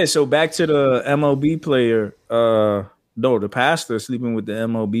 Yeah, so back to the MLB player. No, the pastor sleeping with the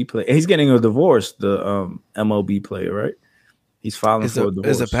MLB player. He's getting a divorce. The MLB player, right? He's filing for a divorce.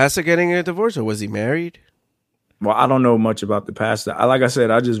 Is the pastor getting a divorce, or was he married? Well, I don't know much about the pastor. Like I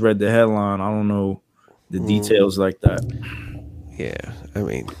said, I just read the headline. I don't know the details like that. Yeah, I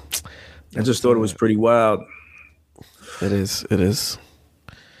mean, I just thought it was pretty wild. It is.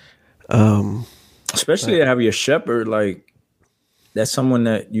 Especially to have your shepherd, like that's someone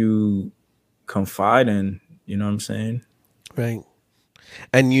that you confide in. You know what I'm saying? Right.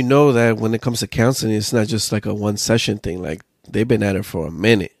 And you know that when it comes to counseling, it's not just like a one session thing. Like they've been at it for a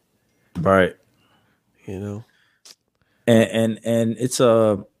minute, right? You know, and it's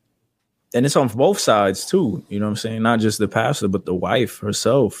and it's on both sides too. You know what I'm saying? Not just the pastor, but the wife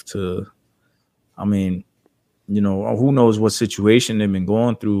herself. I mean, you know, who knows what situation they've been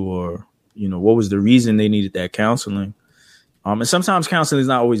going through, or you know, what was the reason they needed that counseling. And sometimes counseling is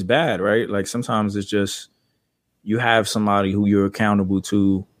not always bad, right? Like sometimes it's just you have somebody who you're accountable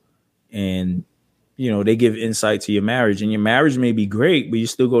to, and you know they give insight to your marriage, and your marriage may be great, but you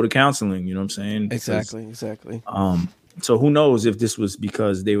still go to counseling. You know what I'm saying? Exactly. So who knows if this was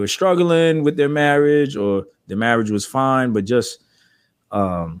because they were struggling with their marriage, or the marriage was fine, but just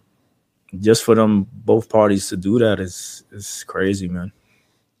for them both parties to do that is crazy, man.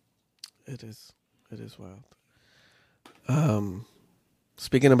 It is wild.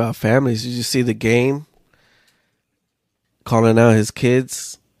 Speaking about families, did you see the game? Calling out his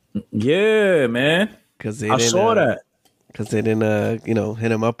kids. Yeah, man. Because I saw that. Because they didn't,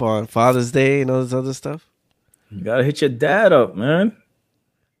 hit him up on Father's Day and all this other stuff. You gotta hit your dad up, man.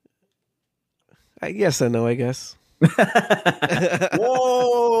 I guess.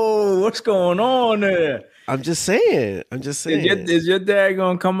 Whoa, what's going on there? I'm just saying. Is your dad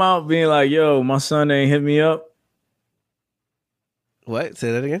gonna come out being like, yo, my son ain't hit me up? What?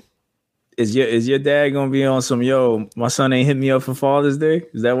 Say that again? Is your dad gonna be on some, yo, my son ain't hit me up for Father's Day?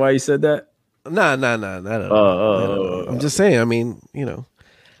 Is that why you said that? Nah, not at all. I'm just saying, I mean,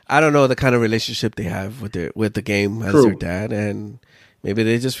 I don't know the kind of relationship they have with the game as their dad, and maybe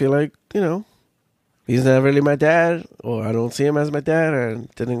they just feel like, he's not really my dad, or I don't see him as my dad, and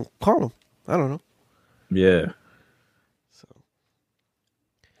didn't call him. I don't know. Yeah. So,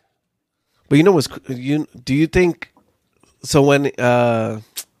 but do you think so when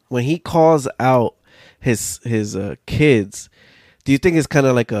he calls out his kids, do you think it's kind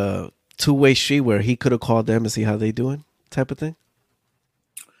of like a two-way street where he could have called them and see how they doing type of thing?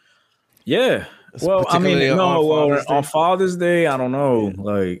 Yeah. Well, I mean, on Father's Day, I don't know. Yeah.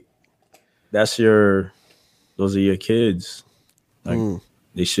 Like, those are your kids. Like,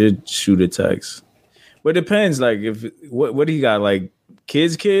 they should shoot a text. But it depends. Like, what do he got? Like,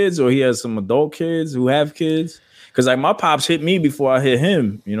 kids, or he has some adult kids who have kids? Because like my pops hit me before I hit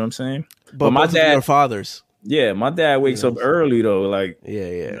him. You know what I'm saying? But my dad, your fathers. Yeah, my dad wakes up early though. Like,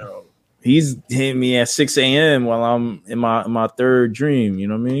 yeah. He's hitting me at 6 a.m. while I'm in my third dream. You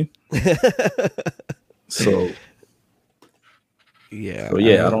know what I mean? So yeah,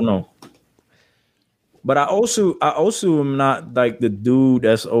 I don't know. But I also am not like the dude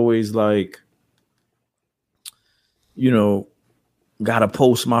that's always like, gotta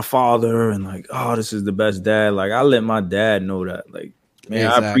post my father and like, oh, this is the best dad. Like, I let my dad know that. Like, man,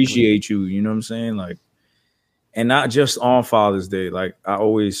 exactly. I appreciate you. You know what I'm saying? Like, and not just on Father's Day. Like, I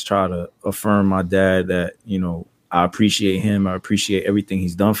always try to affirm my dad that, I appreciate him. I appreciate everything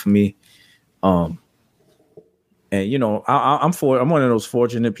he's done for me. And I'm one of those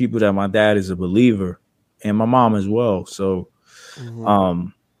fortunate people that my dad is a believer, and my mom as well. So,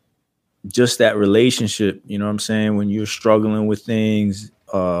 just that relationship, you know what I'm saying? When you're struggling with things,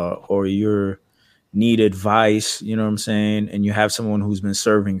 or you need advice, you know what I'm saying? And you have someone who's been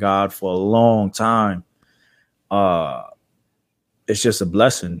serving God for a long time. It's just a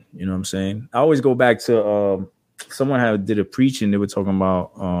blessing. You know what I'm saying? I always go back to, someone did a preaching. They were talking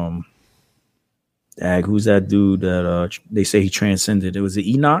about, who's that dude that they say he transcended? It was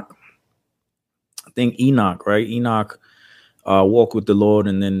Enoch. I think Enoch, right? Enoch walked with the Lord,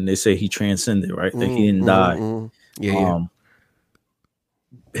 and then they say he transcended, right? That he didn't die. Yeah.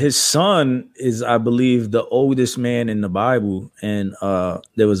 His son is, I believe, the oldest man in the Bible, and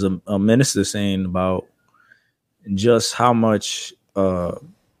there was a minister saying about just how much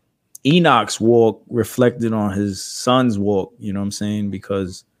Enoch's walk reflected on his son's walk. You know what I'm saying?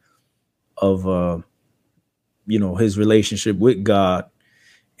 Because his relationship with God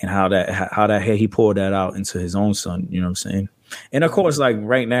and how that he poured that out into his own son. You know what I'm saying? And of course, like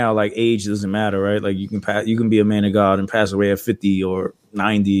right now, like age doesn't matter, right? Like you can be a man of God and pass away at 50 or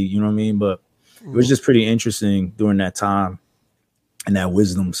 90. You know what I mean? But it was just pretty interesting during that time and that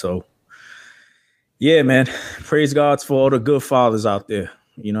wisdom. So yeah, man, praise God for all the good fathers out there.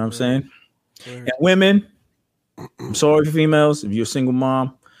 You know what I'm saying? And women, I'm sorry for females. If you're a single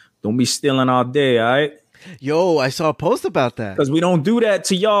mom, don't be stealing all day, all right? Yo, I saw a post about that. Because we don't do that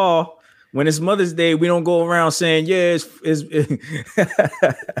to y'all. When it's Mother's Day, we don't go around saying, yeah, it's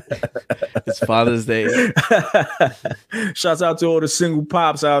Father's Day. Shouts out to all the single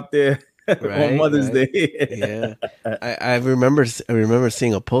pops out there on Mother's Day. Yeah. I remember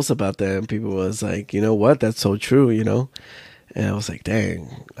seeing a post about that, and people was like, you know what? That's so true, you know? And I was like, dang,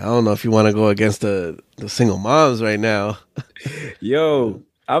 I don't know if you want to go against the single moms right now. Yo.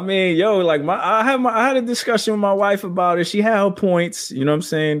 I mean, like I had a discussion with my wife about it. She had her points, you know what I'm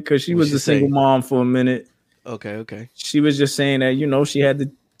saying? Because she was a single mom for a minute. Okay. She was just saying that,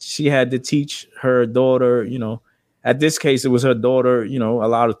 she had to teach her daughter, at this case, it was her daughter, a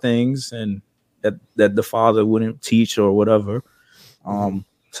lot of things and that the father wouldn't teach or whatever.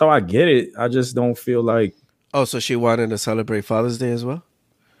 So I get it. I just don't feel like. Oh, so she wanted to celebrate Father's Day as well?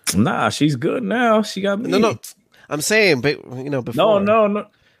 Nah, she's good now. She got me. No. I'm saying, but before. No.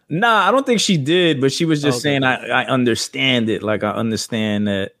 Nah, I don't think she did, but she was just saying I understand it. Like I understand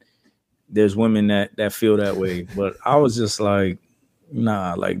that there's women that feel that way. But I was just like,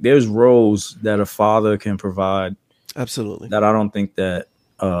 nah, like there's roles that a father can provide. Absolutely. That I don't think that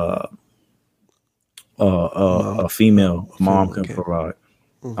a female mom can provide.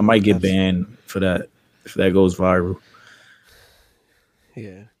 Mm-hmm. I might get banned for that if that goes viral.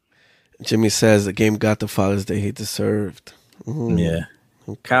 Yeah. Jimmy says the game got the Father's Day he deserved. Mm-hmm. Yeah.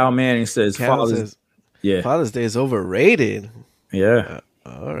 Kyle Manning says Father's Day is overrated. Yeah.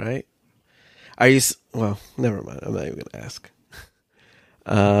 All right. Are you? Well, never mind. I'm not even gonna ask.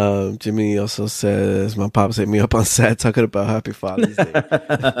 Jimmy also says my pops hit me up on set talking about Happy Father's Day.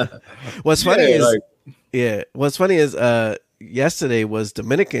 What's funny is yesterday was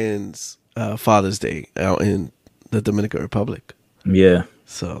Dominican's Father's Day out in the Dominican Republic. Yeah.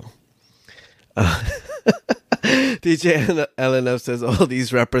 So. DJ LNF says all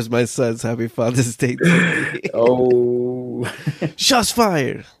these rappers my sons Happy Father's Day to me. Oh. Shots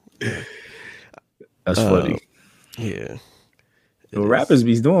fired. That's funny. Yeah. The rappers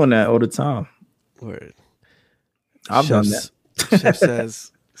be doing that all the time. Word. I've done that. Chef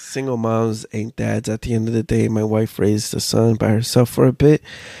says single moms ain't dads. At the end of the day, my wife raised a son by herself for a bit,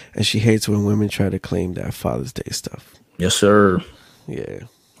 and she hates when women try to claim that Father's Day stuff. Yes, sir. Yeah.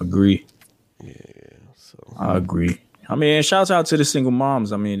 Agree. Yeah. So I agree. I mean, shouts out to the single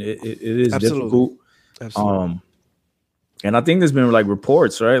moms. I mean, it is difficult. Absolutely. And I think there's been like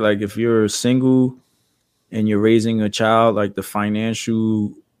reports, right? Like if you're single and you're raising a child, like the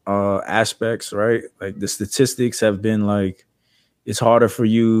financial aspects, right? Like the statistics have been like, it's harder for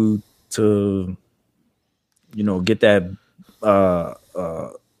you to, get that.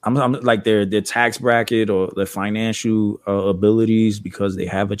 I'm like their tax bracket or their financial abilities because they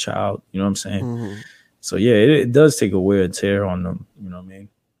have a child. You know what I'm saying? Mm-hmm. So yeah, it does take a wear and tear on them. You know what I mean?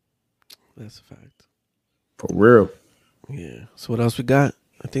 That's a fact. For real. Yeah. So what else we got?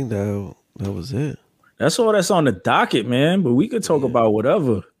 I think that was it. That's all that's on the docket, man. But we could talk about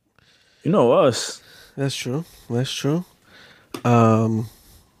whatever. You know us. That's true. What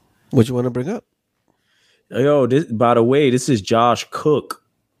you want to bring up? Yo, by the way, this is Josh Cook.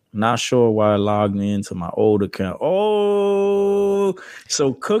 Not sure why I logged me into my old account. Oh,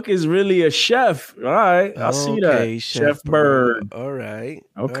 so Cook is really a chef. All right, I see that. Chef Bird. All right.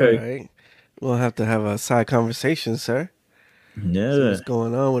 Okay. All right. We'll have to have a side conversation, sir. Yeah. See what's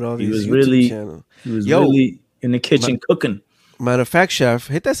going on with all these YouTube channels? He was really in the kitchen cooking. Matter of fact, Chef,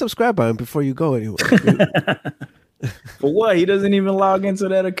 hit that subscribe button before you go anywhere. For what? He doesn't even log into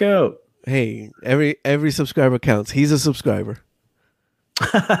that account. Hey, every subscriber counts. He's a subscriber.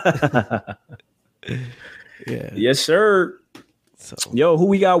 Yeah. Yes, sir. So. Yo, who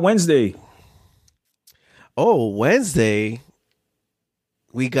we got Wednesday? Oh, Wednesday,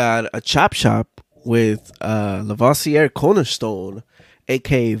 we got a chop shop with Lavoisier Cornerstone,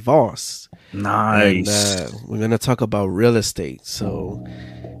 aka Voss. Nice. And, we're gonna talk about real estate. So,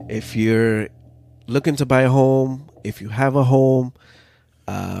 if you're looking to buy a home, if you have a home,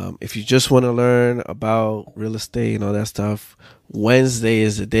 if you just want to learn about real estate and all that stuff, Wednesday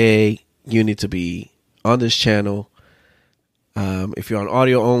is the day you need to be on this channel. If you're on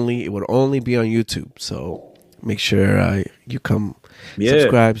audio only, it would only be on YouTube. So make sure you come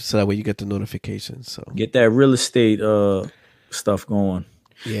subscribe so that way you get the notifications. So get that real estate stuff going.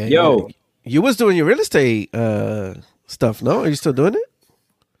 Yeah, yo, you was doing your real estate stuff. No, are you still doing it?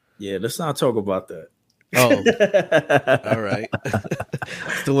 Yeah, let's not talk about that. Oh, all right.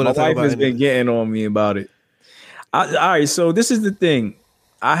 My wife has been getting on me about it. All right, so this is the thing.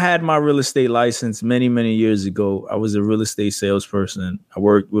 I had my real estate license many, many years ago. I was a real estate salesperson. I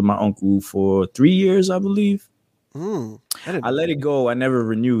worked with my uncle for 3 years, I believe. I let it go. I never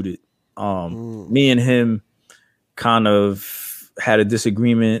renewed it. Me and him kind of had a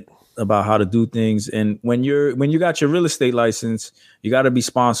disagreement about how to do things. And when you got your real estate license, you got to be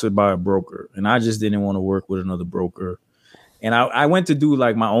sponsored by a broker. And I just didn't want to work with another broker. And I went to do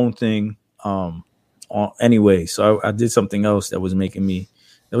like my own thing anyway. So I did something else that was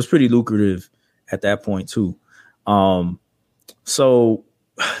that was pretty lucrative at that point too. So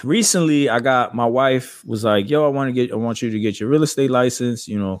recently my wife was like, yo, I want you to get your real estate license.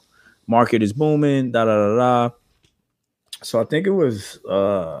 You know, market is booming, da, da, da, da. So I think it was,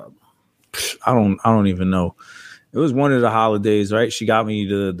 I don't even know. It was one of the holidays, right? She got me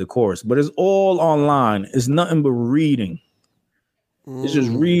the course, but it's all online. It's nothing but reading. It's just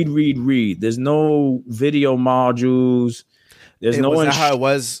read. There's no video modules. There's was how it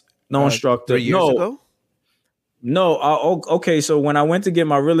was. No instructor. 3 years ago? No. Okay. So when I went to get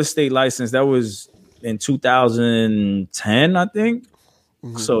my real estate license, that was in 2010, I think.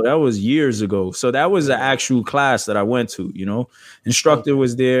 Mm-hmm. So that was years ago. So that was the actual class that I went to. You know, instructor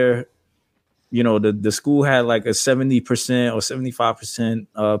was there. You know, the school had like a 70% or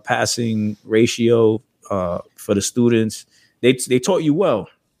 75% passing ratio for the students. They taught you well.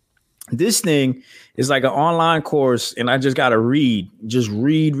 This thing is like an online course, and I just got to read,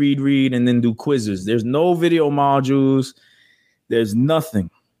 and then do quizzes. There's no video modules. There's nothing.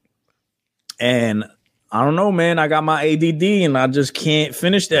 And I don't know, man. I got my ADD, and I just can't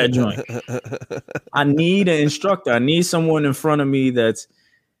finish that joint. I need an instructor. I need someone in front of me that's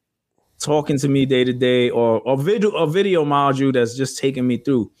talking to me day to day, or a video module that's just taking me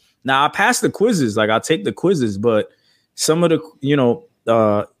through. Now, I pass the quizzes. Like, I take the quizzes, but some of the,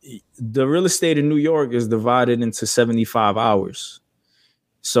 the real estate in New York is divided into 75 hours.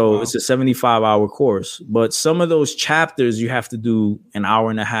 So It's a 75-hour course. But some of those chapters, you have to do an hour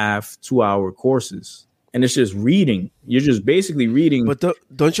and a half, 2-hour courses. And it's just reading. You're just basically reading. But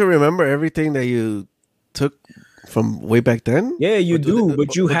don't you remember everything that you took from way back then? Yeah, you do.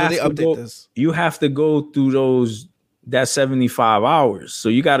 But you have to go. You have to go through that 75 hours. So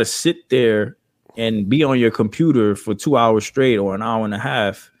you got to sit there and be on your computer for 2 hours straight or an hour and a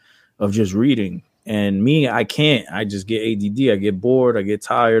half of just reading. And me, I can't. I just get ADD. I get bored. I get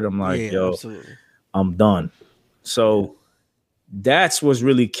tired. I'm like, absolutely. I'm done. So that's what's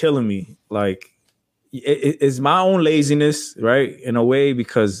really killing me. Like, it's my own laziness, right? In a way,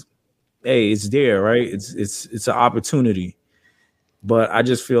 because, hey, it's there, right? It's an opportunity. But I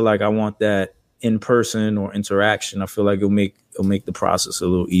just feel like I want that in person or interaction. I feel like it'll make the process a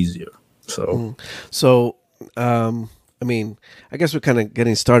little easier. So, I mean, I guess we're kind of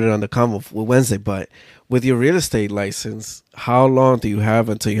getting started on the convo with Wednesday, but with your real estate license, how long do you have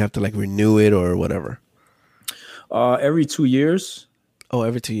until you have to like renew it or whatever? Every 2 years. Oh,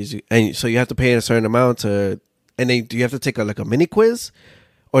 every 2 years. And so you have to pay a certain amount and then do you have to take a mini quiz,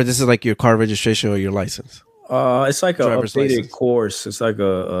 or this is like your car registration or your license? It's like an updated course. It's like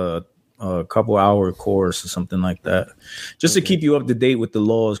a couple-hour course or something like that, just to keep you up to date with the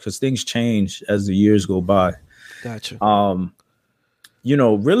laws, because things change as the years go by. Gotcha.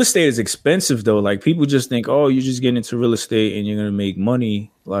 Real estate is expensive though. Like, people just think, oh, you just get into real estate and you're gonna make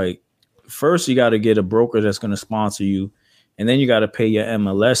money. Like, first you got to get a broker that's gonna sponsor you, and then you got to pay your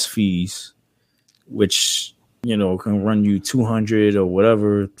MLS fees, which can run you $200 or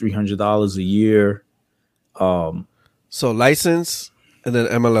whatever, $300 a year. So license and then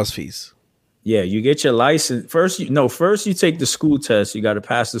MLS fees. Yeah, you get your license first. First you take the school test. You got to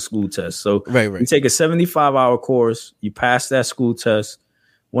pass the school test. So right. You take a 75-hour course. You pass that school test.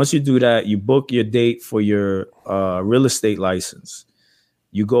 Once you do that, you book your date for your real estate license.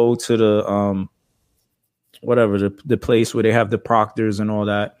 You go to the the place where they have the proctors and all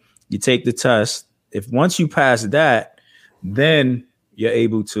that. You take the test. Once you pass that, then you're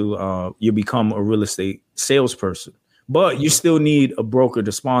able to you become a real estate salesperson. But you still need a broker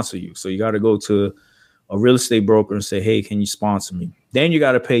to sponsor you. So you got to go to a real estate broker and say, hey, can you sponsor me? Then you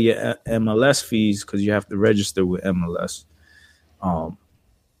got to pay your MLS fees because you have to register with MLS.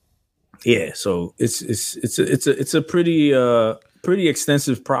 So it's a pretty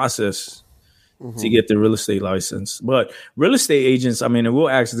extensive process to get the real estate license. But real estate agents, I mean, and we'll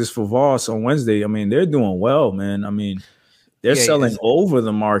ask this for Voss on Wednesday. I mean, they're doing well, man. I mean, they're selling over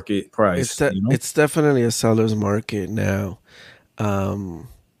the market price. It's definitely a seller's market now.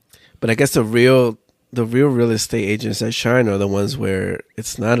 But I guess the real real estate agents that shine are the ones where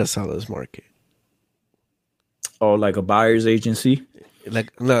it's not a seller's market. Oh, like a buyer's agency?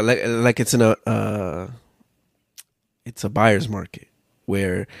 Like it's it's a buyer's market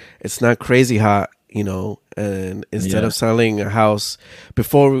where it's not crazy hot, and instead of selling a house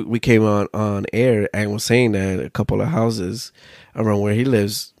before we came on air, and was saying that a couple of houses around where he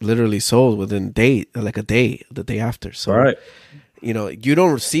lives literally sold within a day, the day after. So, right. You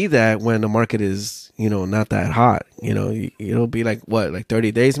don't see that when the market is, not that hot. It'll be like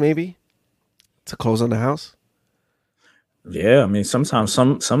 30 days maybe to close on the house. Yeah, I mean, sometimes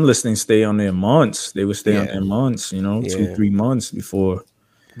some listings stay on there months. They would stay on there months, 2-3 months before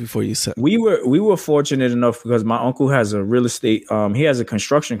you sell. We were fortunate enough because my uncle has a real estate. He has a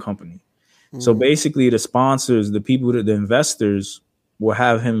construction company. So basically, the sponsors, the people, the investors, will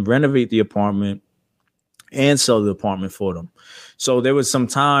have him renovate the apartment and sell the apartment for them. So there was some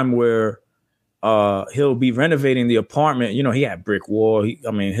time where he'll be renovating the apartment. He had brick wall.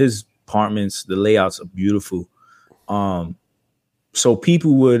 His apartments, the layouts are beautiful. So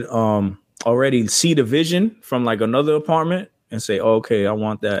people would already see the vision from like another apartment and say, oh, okay, I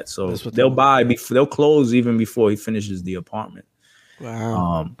want that. So they'll buy they'll close even before he finishes the apartment.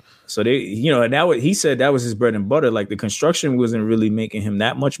 Wow. So they, and he said that was his bread and butter. Like the construction wasn't really making him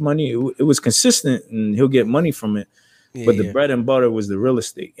that much money. It was consistent and he'll get money from it. But the bread and butter was the real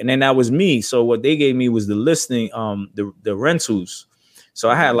estate. And then that was me. So what they gave me was the listing, the rentals. So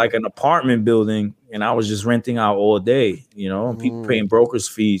I had like an apartment building and I was just renting out all day, and people paying brokers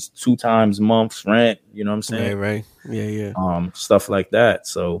fees 2 times a month's rent, you know what I'm saying? Right. Yeah. Stuff like that.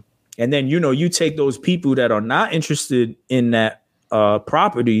 So, and then, you take those people that are not interested in that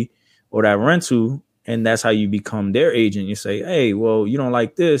property or that rental, and that's how you become their agent. You say, hey, well, you don't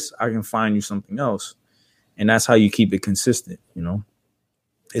like this, I can find you something else. And that's how you keep it consistent,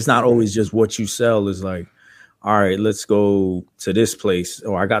 It's not always just what you sell is like, all right, let's go to this place,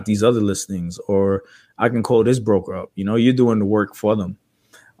 or I got these other listings, or I can call this broker up. You're doing the work for them.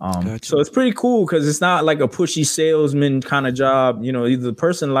 Gotcha. So it's pretty cool because it's not like a pushy salesman kind of job. Either the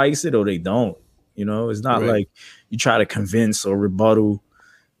person likes it or they don't. It's not like you try to convince or rebuttal.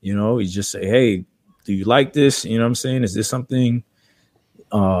 You just say, hey, do you like this? You know what I'm saying? Is this something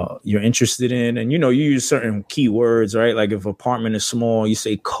you're interested in? And, you use certain keywords, right? Like if apartment is small, you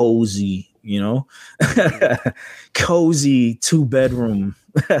say cozy. Cozy 2-bedroom,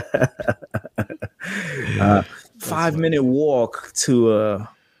 5-minute walk to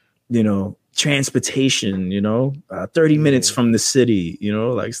transportation, 30 minutes from the city,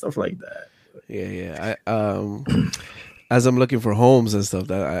 like stuff like that. Yeah. As I'm looking for homes and stuff,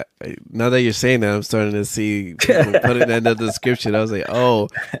 that now that you're saying that, I'm starting to see people put it in the description. I was like, oh,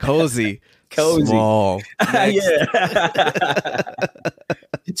 cozy. Small. Yeah.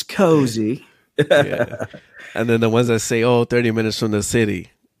 It's cozy. Yeah. And then the ones that say, 30 minutes from the city,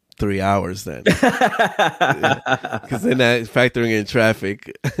 3 hours then. Because they're not factoring in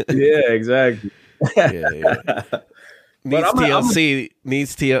traffic. Yeah, exactly. Yeah. Needs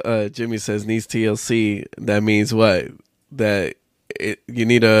TLC. Jimmy says needs TLC. That means what? That you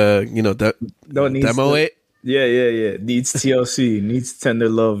need a, demo it? Yeah. Needs TLC. Needs tender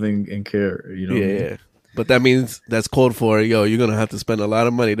love and care. Yeah. But that means that's code for, you're going to have to spend a lot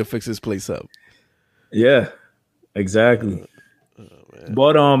of money to fix this place up. Yeah, exactly.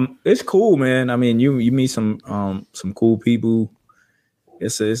 But it's cool, man. I mean, you meet some cool people.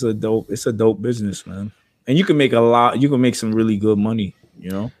 It's a dope business, man. And you can make some really good money,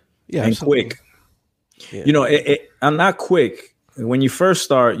 Yeah, and absolutely. quick. Yeah. I'm not quick. When you first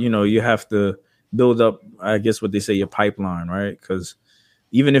start, you have to build up, I guess what they say, your pipeline, right? Because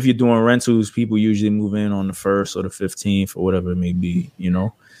even if you're doing rentals, people usually move in on the 1st or the 15th or whatever it may be,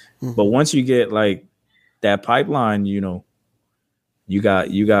 But once you get like that pipeline, you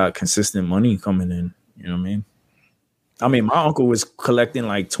got consistent money coming in. You know what I mean? My uncle was collecting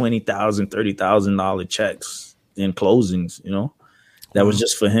like $20,000, $30,000 checks in closings. That was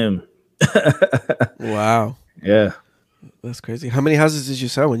just for him. Wow. Yeah, that's crazy. How many houses did you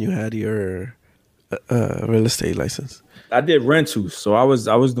sell when you had your real estate license? I did rentals, so I was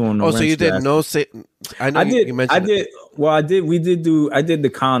doing. The so you did no say? I know you mentioned. I did. Well, I did. I did the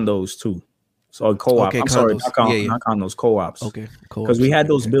condos too. So co-op. Okay, I'm condos. sorry, not condos, co-ops. Okay, because we had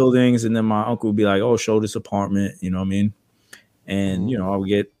those buildings, and then my uncle would be like, "Oh, show this apartment," you know what I mean? And I would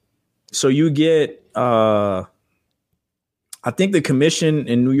get. So you get I think the commission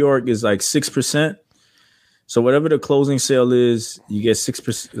in New York is like 6%. So whatever the closing sale is, you get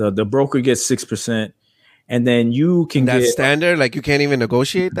 6%. The broker gets 6%, and then you can get standard. Like you can't even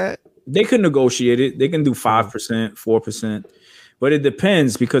negotiate that. They can negotiate it. They can do 5%, 4%, but it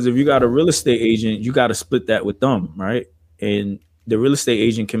depends because if you got a real estate agent, you got to split that with them, right? And the real estate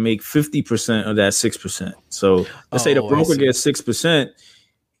agent can make 50% of that 6%. So let's say the broker gets 6%,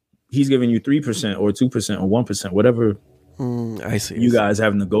 he's giving you 3% or 2% or 1%, whatever. I see. You guys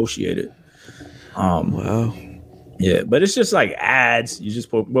have negotiated. Wow. Yeah, but it's just like ads. You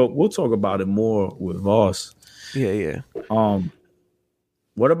just put. Well, we'll talk about it more with Voss. Yeah.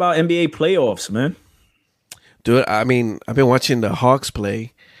 What about NBA playoffs, man? Dude, I mean, I've been watching the Hawks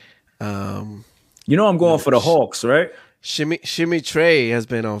play. I'm going for the Hawks, right? Shimmy Trey has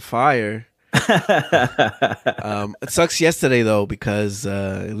been on fire. It sucks yesterday though because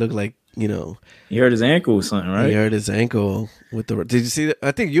it looked like he hurt his ankle or something, right? He hurt his ankle with the. Did you see that?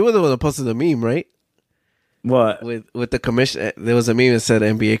 I think you were the one that posted the meme, right? What with the commission? There was a meme that said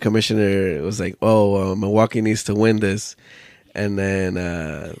NBA commissioner was like, "Oh, Milwaukee needs to win this," and then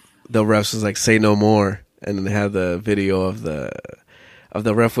the refs was like, "Say no more," and then they had the video of the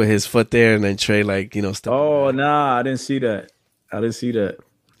ref with his foot there, and then Trey Oh nah, I didn't see that.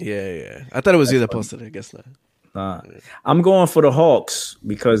 Yeah. I thought it was you that posted it. I guess not. Nah. I'm going for the Hawks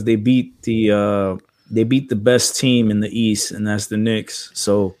because they beat the best team in the East, and that's the Knicks.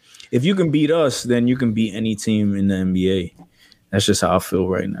 So if you can beat us, then you can beat any team in the NBA. That's just how I feel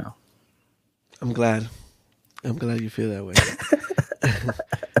right now. I'm glad you feel that way.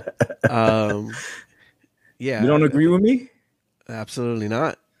 Yeah. You don't agree with me? Absolutely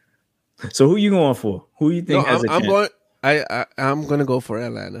not. So who you going for? Who you think has a chance? I'm gonna go for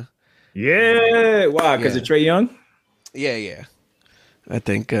Atlanta. Yeah, why? Because of Trae Young? Yeah. I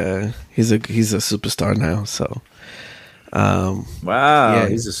think he's a superstar now. So, wow, yeah.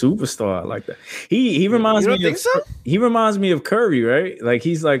 He's a superstar. I like that. He reminds me. Think so? He reminds me of Curry, right? Like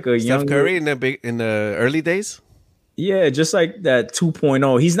he's like a young Curry in the early days. Yeah, just like that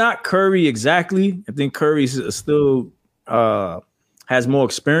 2.0. He's not Curry exactly. I think Curry's still has more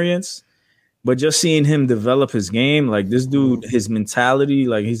experience. But just seeing him develop his game, like this dude, his mentality,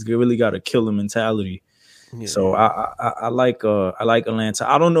 like he's really got a killer mentality. Yeah. So I like Atlanta.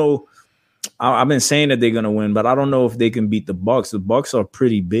 I don't know. I've been saying that they're gonna win, but I don't know if they can beat the Bucks. The Bucks are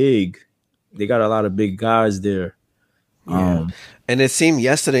pretty big. They got a lot of big guys there. Yeah. And it seemed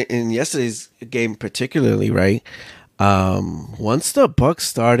in yesterday's game particularly, right? Once the Bucks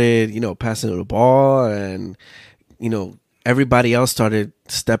started, passing the ball and everybody else started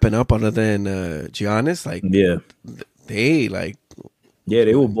stepping up other than Giannis. Like,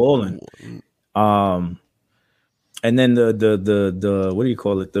 they were balling. And then the what do you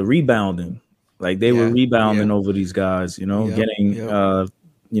call it? The rebounding. Like they were rebounding over these guys, getting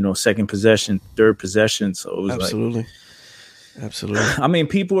second possession, third possession. So it was absolutely. I mean,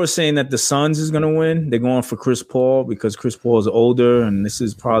 people are saying that the Suns is going to win. They're going for Chris Paul because Chris Paul is older, and this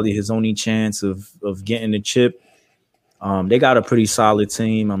is probably his only chance of getting the chip. They got a pretty solid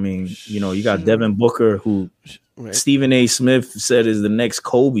team. I mean, you got Devin Booker, who Stephen A. Smith said is the next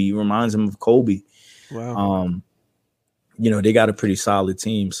Kobe. He reminds him of Kobe. Wow. They got a pretty solid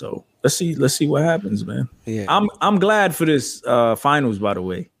team. So let's see what happens, man. Yeah. I'm glad for this finals, by the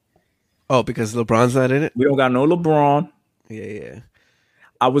way. Oh, because LeBron's not in it? We don't got no LeBron. Yeah.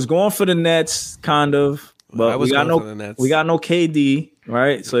 I was going for the Nets, kind of, but we got no KD.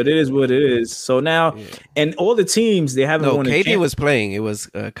 Right, so it is what it is. So now, and all the teams they haven't won. KD was playing. It was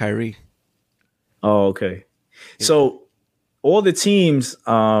Kyrie. Oh, okay. Yeah. So all the teams,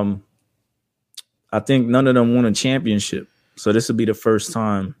 I think none of them won a championship. So this will be the first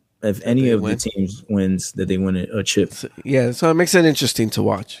time if any of the teams wins that they win a chip. So it makes it interesting to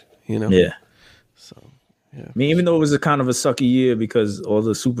watch. Yeah. So I mean, even though it was a kind of a sucky year because all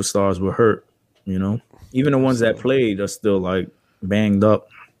the superstars were hurt, even the ones that played are still like banged up.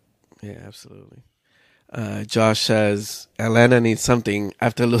 Yeah, absolutely. Josh says Atlanta needs something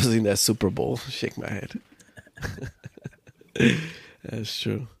after losing that Super Bowl. Shake my head. That's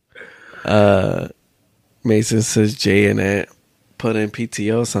true. Mason says Jay and Ant put in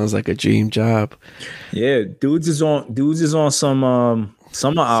PTO sounds like a dream job. Yeah, dudes is on some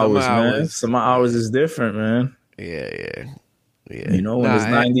summer hours, man. Summer hours is different, man. Yeah.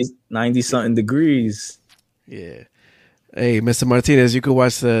 When it's 90 something degrees. Yeah. Hey, Mr. Martinez, you could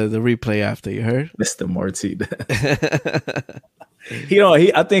watch the replay after. You heard? Mr. Martinez.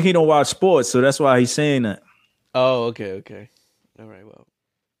 I think he don't watch sports, so that's why he's saying that. Oh, okay. All right, well.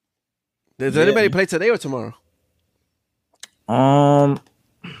 Does anybody play today or tomorrow?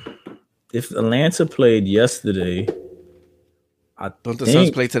 If Atlanta played yesterday, Don't the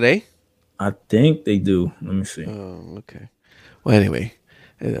Suns play today? I think they do. Let me see. Oh, okay. Well, anyway.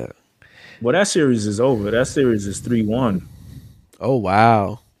 Well, that series is over. That series is 3-1. Oh,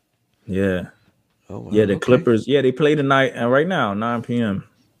 wow. Yeah. Oh, wow. Yeah, the Clippers. Yeah, they play tonight and right now, 9 p.m.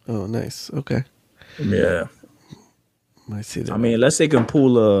 Oh, nice. Okay. Yeah. I see that. I mean, unless they can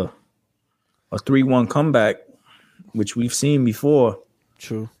pull a 3-1 comeback, which we've seen before.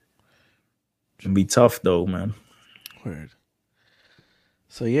 True. It'll be tough though, man. Word.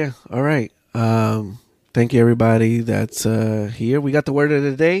 So yeah, all right. Thank you everybody that's here. We got the word of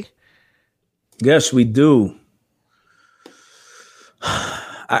the day. Yes, we do. I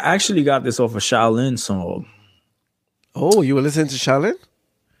actually got this off a Shaolin song. Oh, you were listening to Shaolin?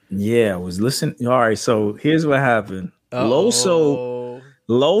 Yeah, I was listening. All right, so here's what happened. Loso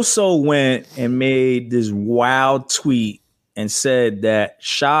went and made this wild tweet and said that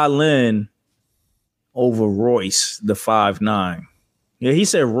Shaolin over Royce, the 5'9". Yeah, he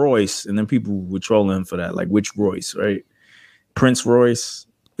said Royce, and then people were trolling him for that. Like, which Royce, right? Prince Royce?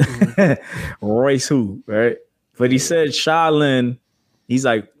 Mm-hmm. Royce who, right? But he said Shaolin, he's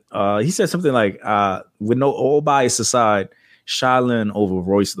like, he said something like, with no all bias aside, Shaolin over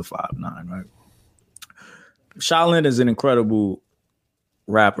Royce the 5'9", right? Shaolin is an incredible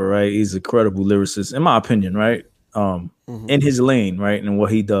rapper, right? He's an incredible lyricist, in my opinion, right? In his lane, right? And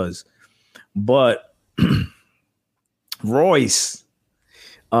what he does. But Royce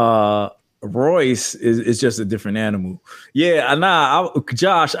is just a different animal. Yeah,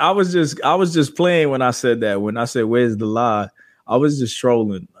 Josh, I was just playing when I said that. When I said, "Where's the lie?" I was just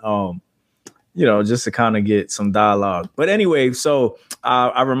trolling, just to kind of get some dialogue. But anyway, so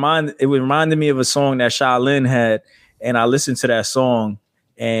it reminded me of a song that Shaolin had, and I listened to that song.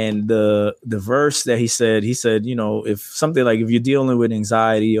 And the verse that he said, if something like, if you're dealing with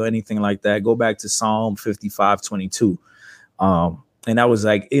anxiety or anything like that, go back to Psalm 55:22. And that was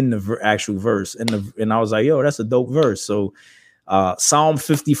like in the actual verse. And I was like, yo, that's a dope verse. So Psalm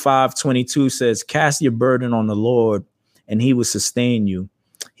 55:22 says, cast your burden on the Lord and he will sustain you.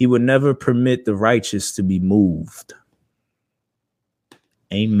 He would never permit the righteous to be moved.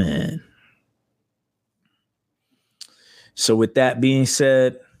 Amen. So with that being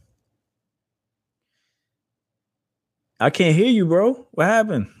said, I can't hear you, bro. What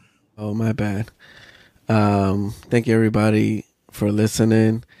happened? Oh, my bad. Thank you, everybody, for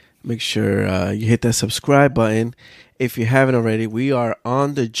listening. Make sure you hit that subscribe button. If you haven't already, we are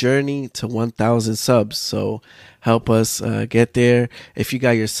on the journey to 1,000 subs. So help us get there. If you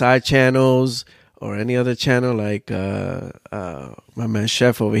got your side channels or any other channel like my man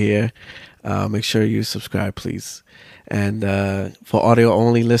Chef over here, make sure you subscribe, please. And for audio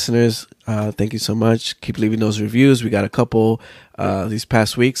only listeners, thank you so much. Keep leaving those reviews. We got a couple these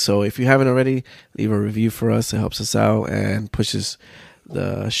past weeks. So if you haven't already, leave a review for us. It helps us out and pushes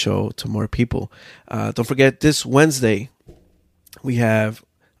the show to more people. Don't forget, this Wednesday, we have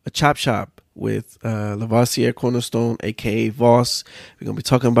a chop shop with Lavoisier Cornerstone, a.k.a. Voss. We're going to be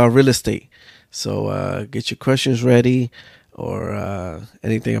talking about real estate. So get your questions ready or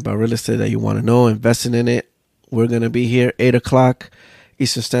anything about real estate that you want to know, investing in it. We're going to be here 8 o'clock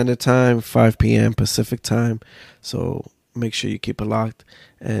Eastern Standard Time, 5 p.m. Pacific Time. So make sure you keep it locked.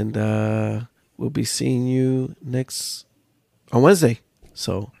 And we'll be seeing you on Wednesday.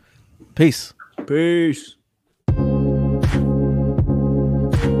 So peace. Peace.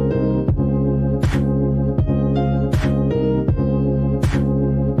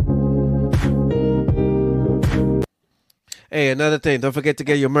 Hey, another thing, don't forget to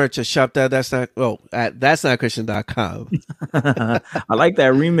get your merch at that'snotchristian.com. I like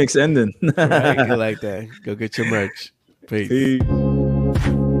that remix ending. Right? You like that. Go get your merch. Peace.